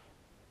have,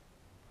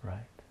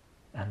 right?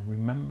 And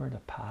remember the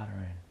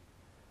pattern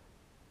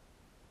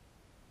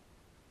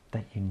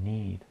that you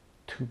need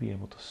to be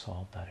able to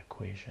solve that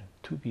equation,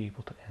 to be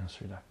able to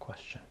answer that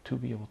question, to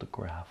be able to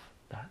graph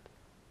that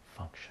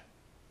function.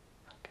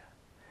 Okay,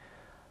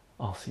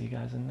 I'll see you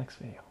guys in the next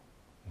video.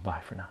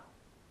 Bye for now.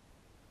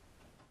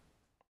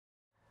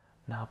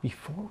 Now,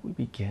 before we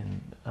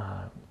begin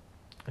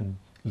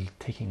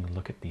taking a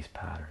look at these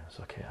patterns,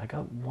 okay, I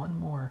got one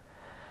more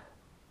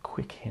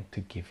quick hint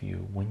to give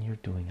you when you're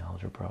doing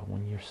algebra,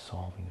 when you're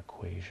solving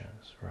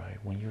equations, right?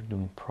 When you're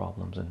doing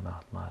problems in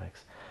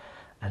mathematics,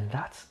 and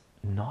that's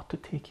not to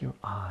take your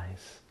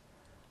eyes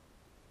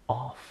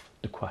off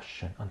the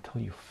question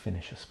until you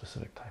finish a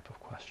specific type of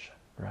question,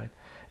 right?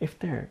 If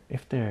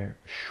they're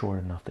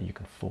short enough that you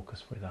can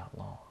focus for that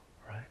long,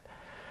 right?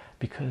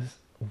 Because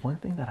one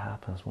thing that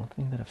happens, one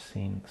thing that I've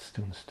seen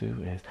students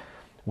do is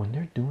when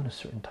they're doing a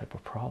certain type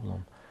of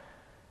problem,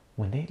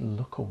 when they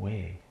look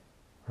away,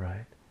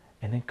 right,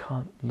 and then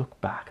can't look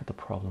back at the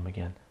problem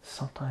again,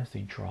 sometimes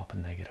they drop a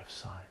negative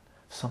sign,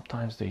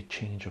 sometimes they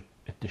change a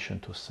addition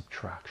to a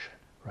subtraction,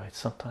 right?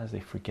 Sometimes they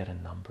forget a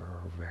number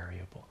or a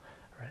variable,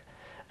 right?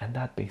 And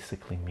that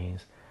basically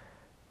means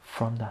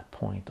from that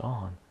point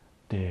on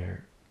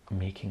they're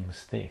making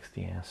mistakes.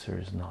 The answer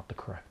is not the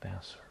correct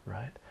answer,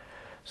 right?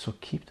 So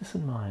keep this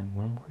in mind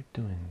when we're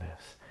doing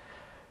this.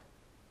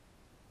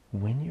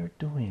 When you're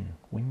doing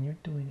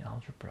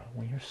algebra,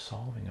 when you're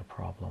solving a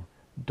problem,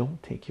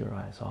 don't take your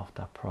eyes off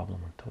that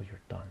problem until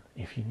you're done.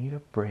 If you need a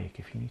break,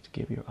 if you need to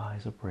give your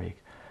eyes a break,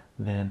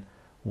 then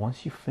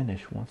once you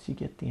finish, once you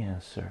get the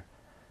answer,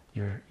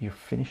 you're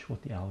finished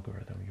with the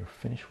algorithm, you're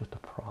finished with the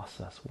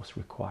process, what's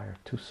required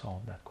to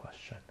solve that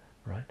question,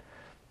 right?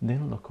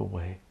 Then look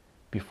away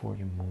before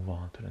you move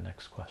on to the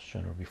next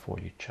question or before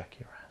you check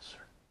your answer.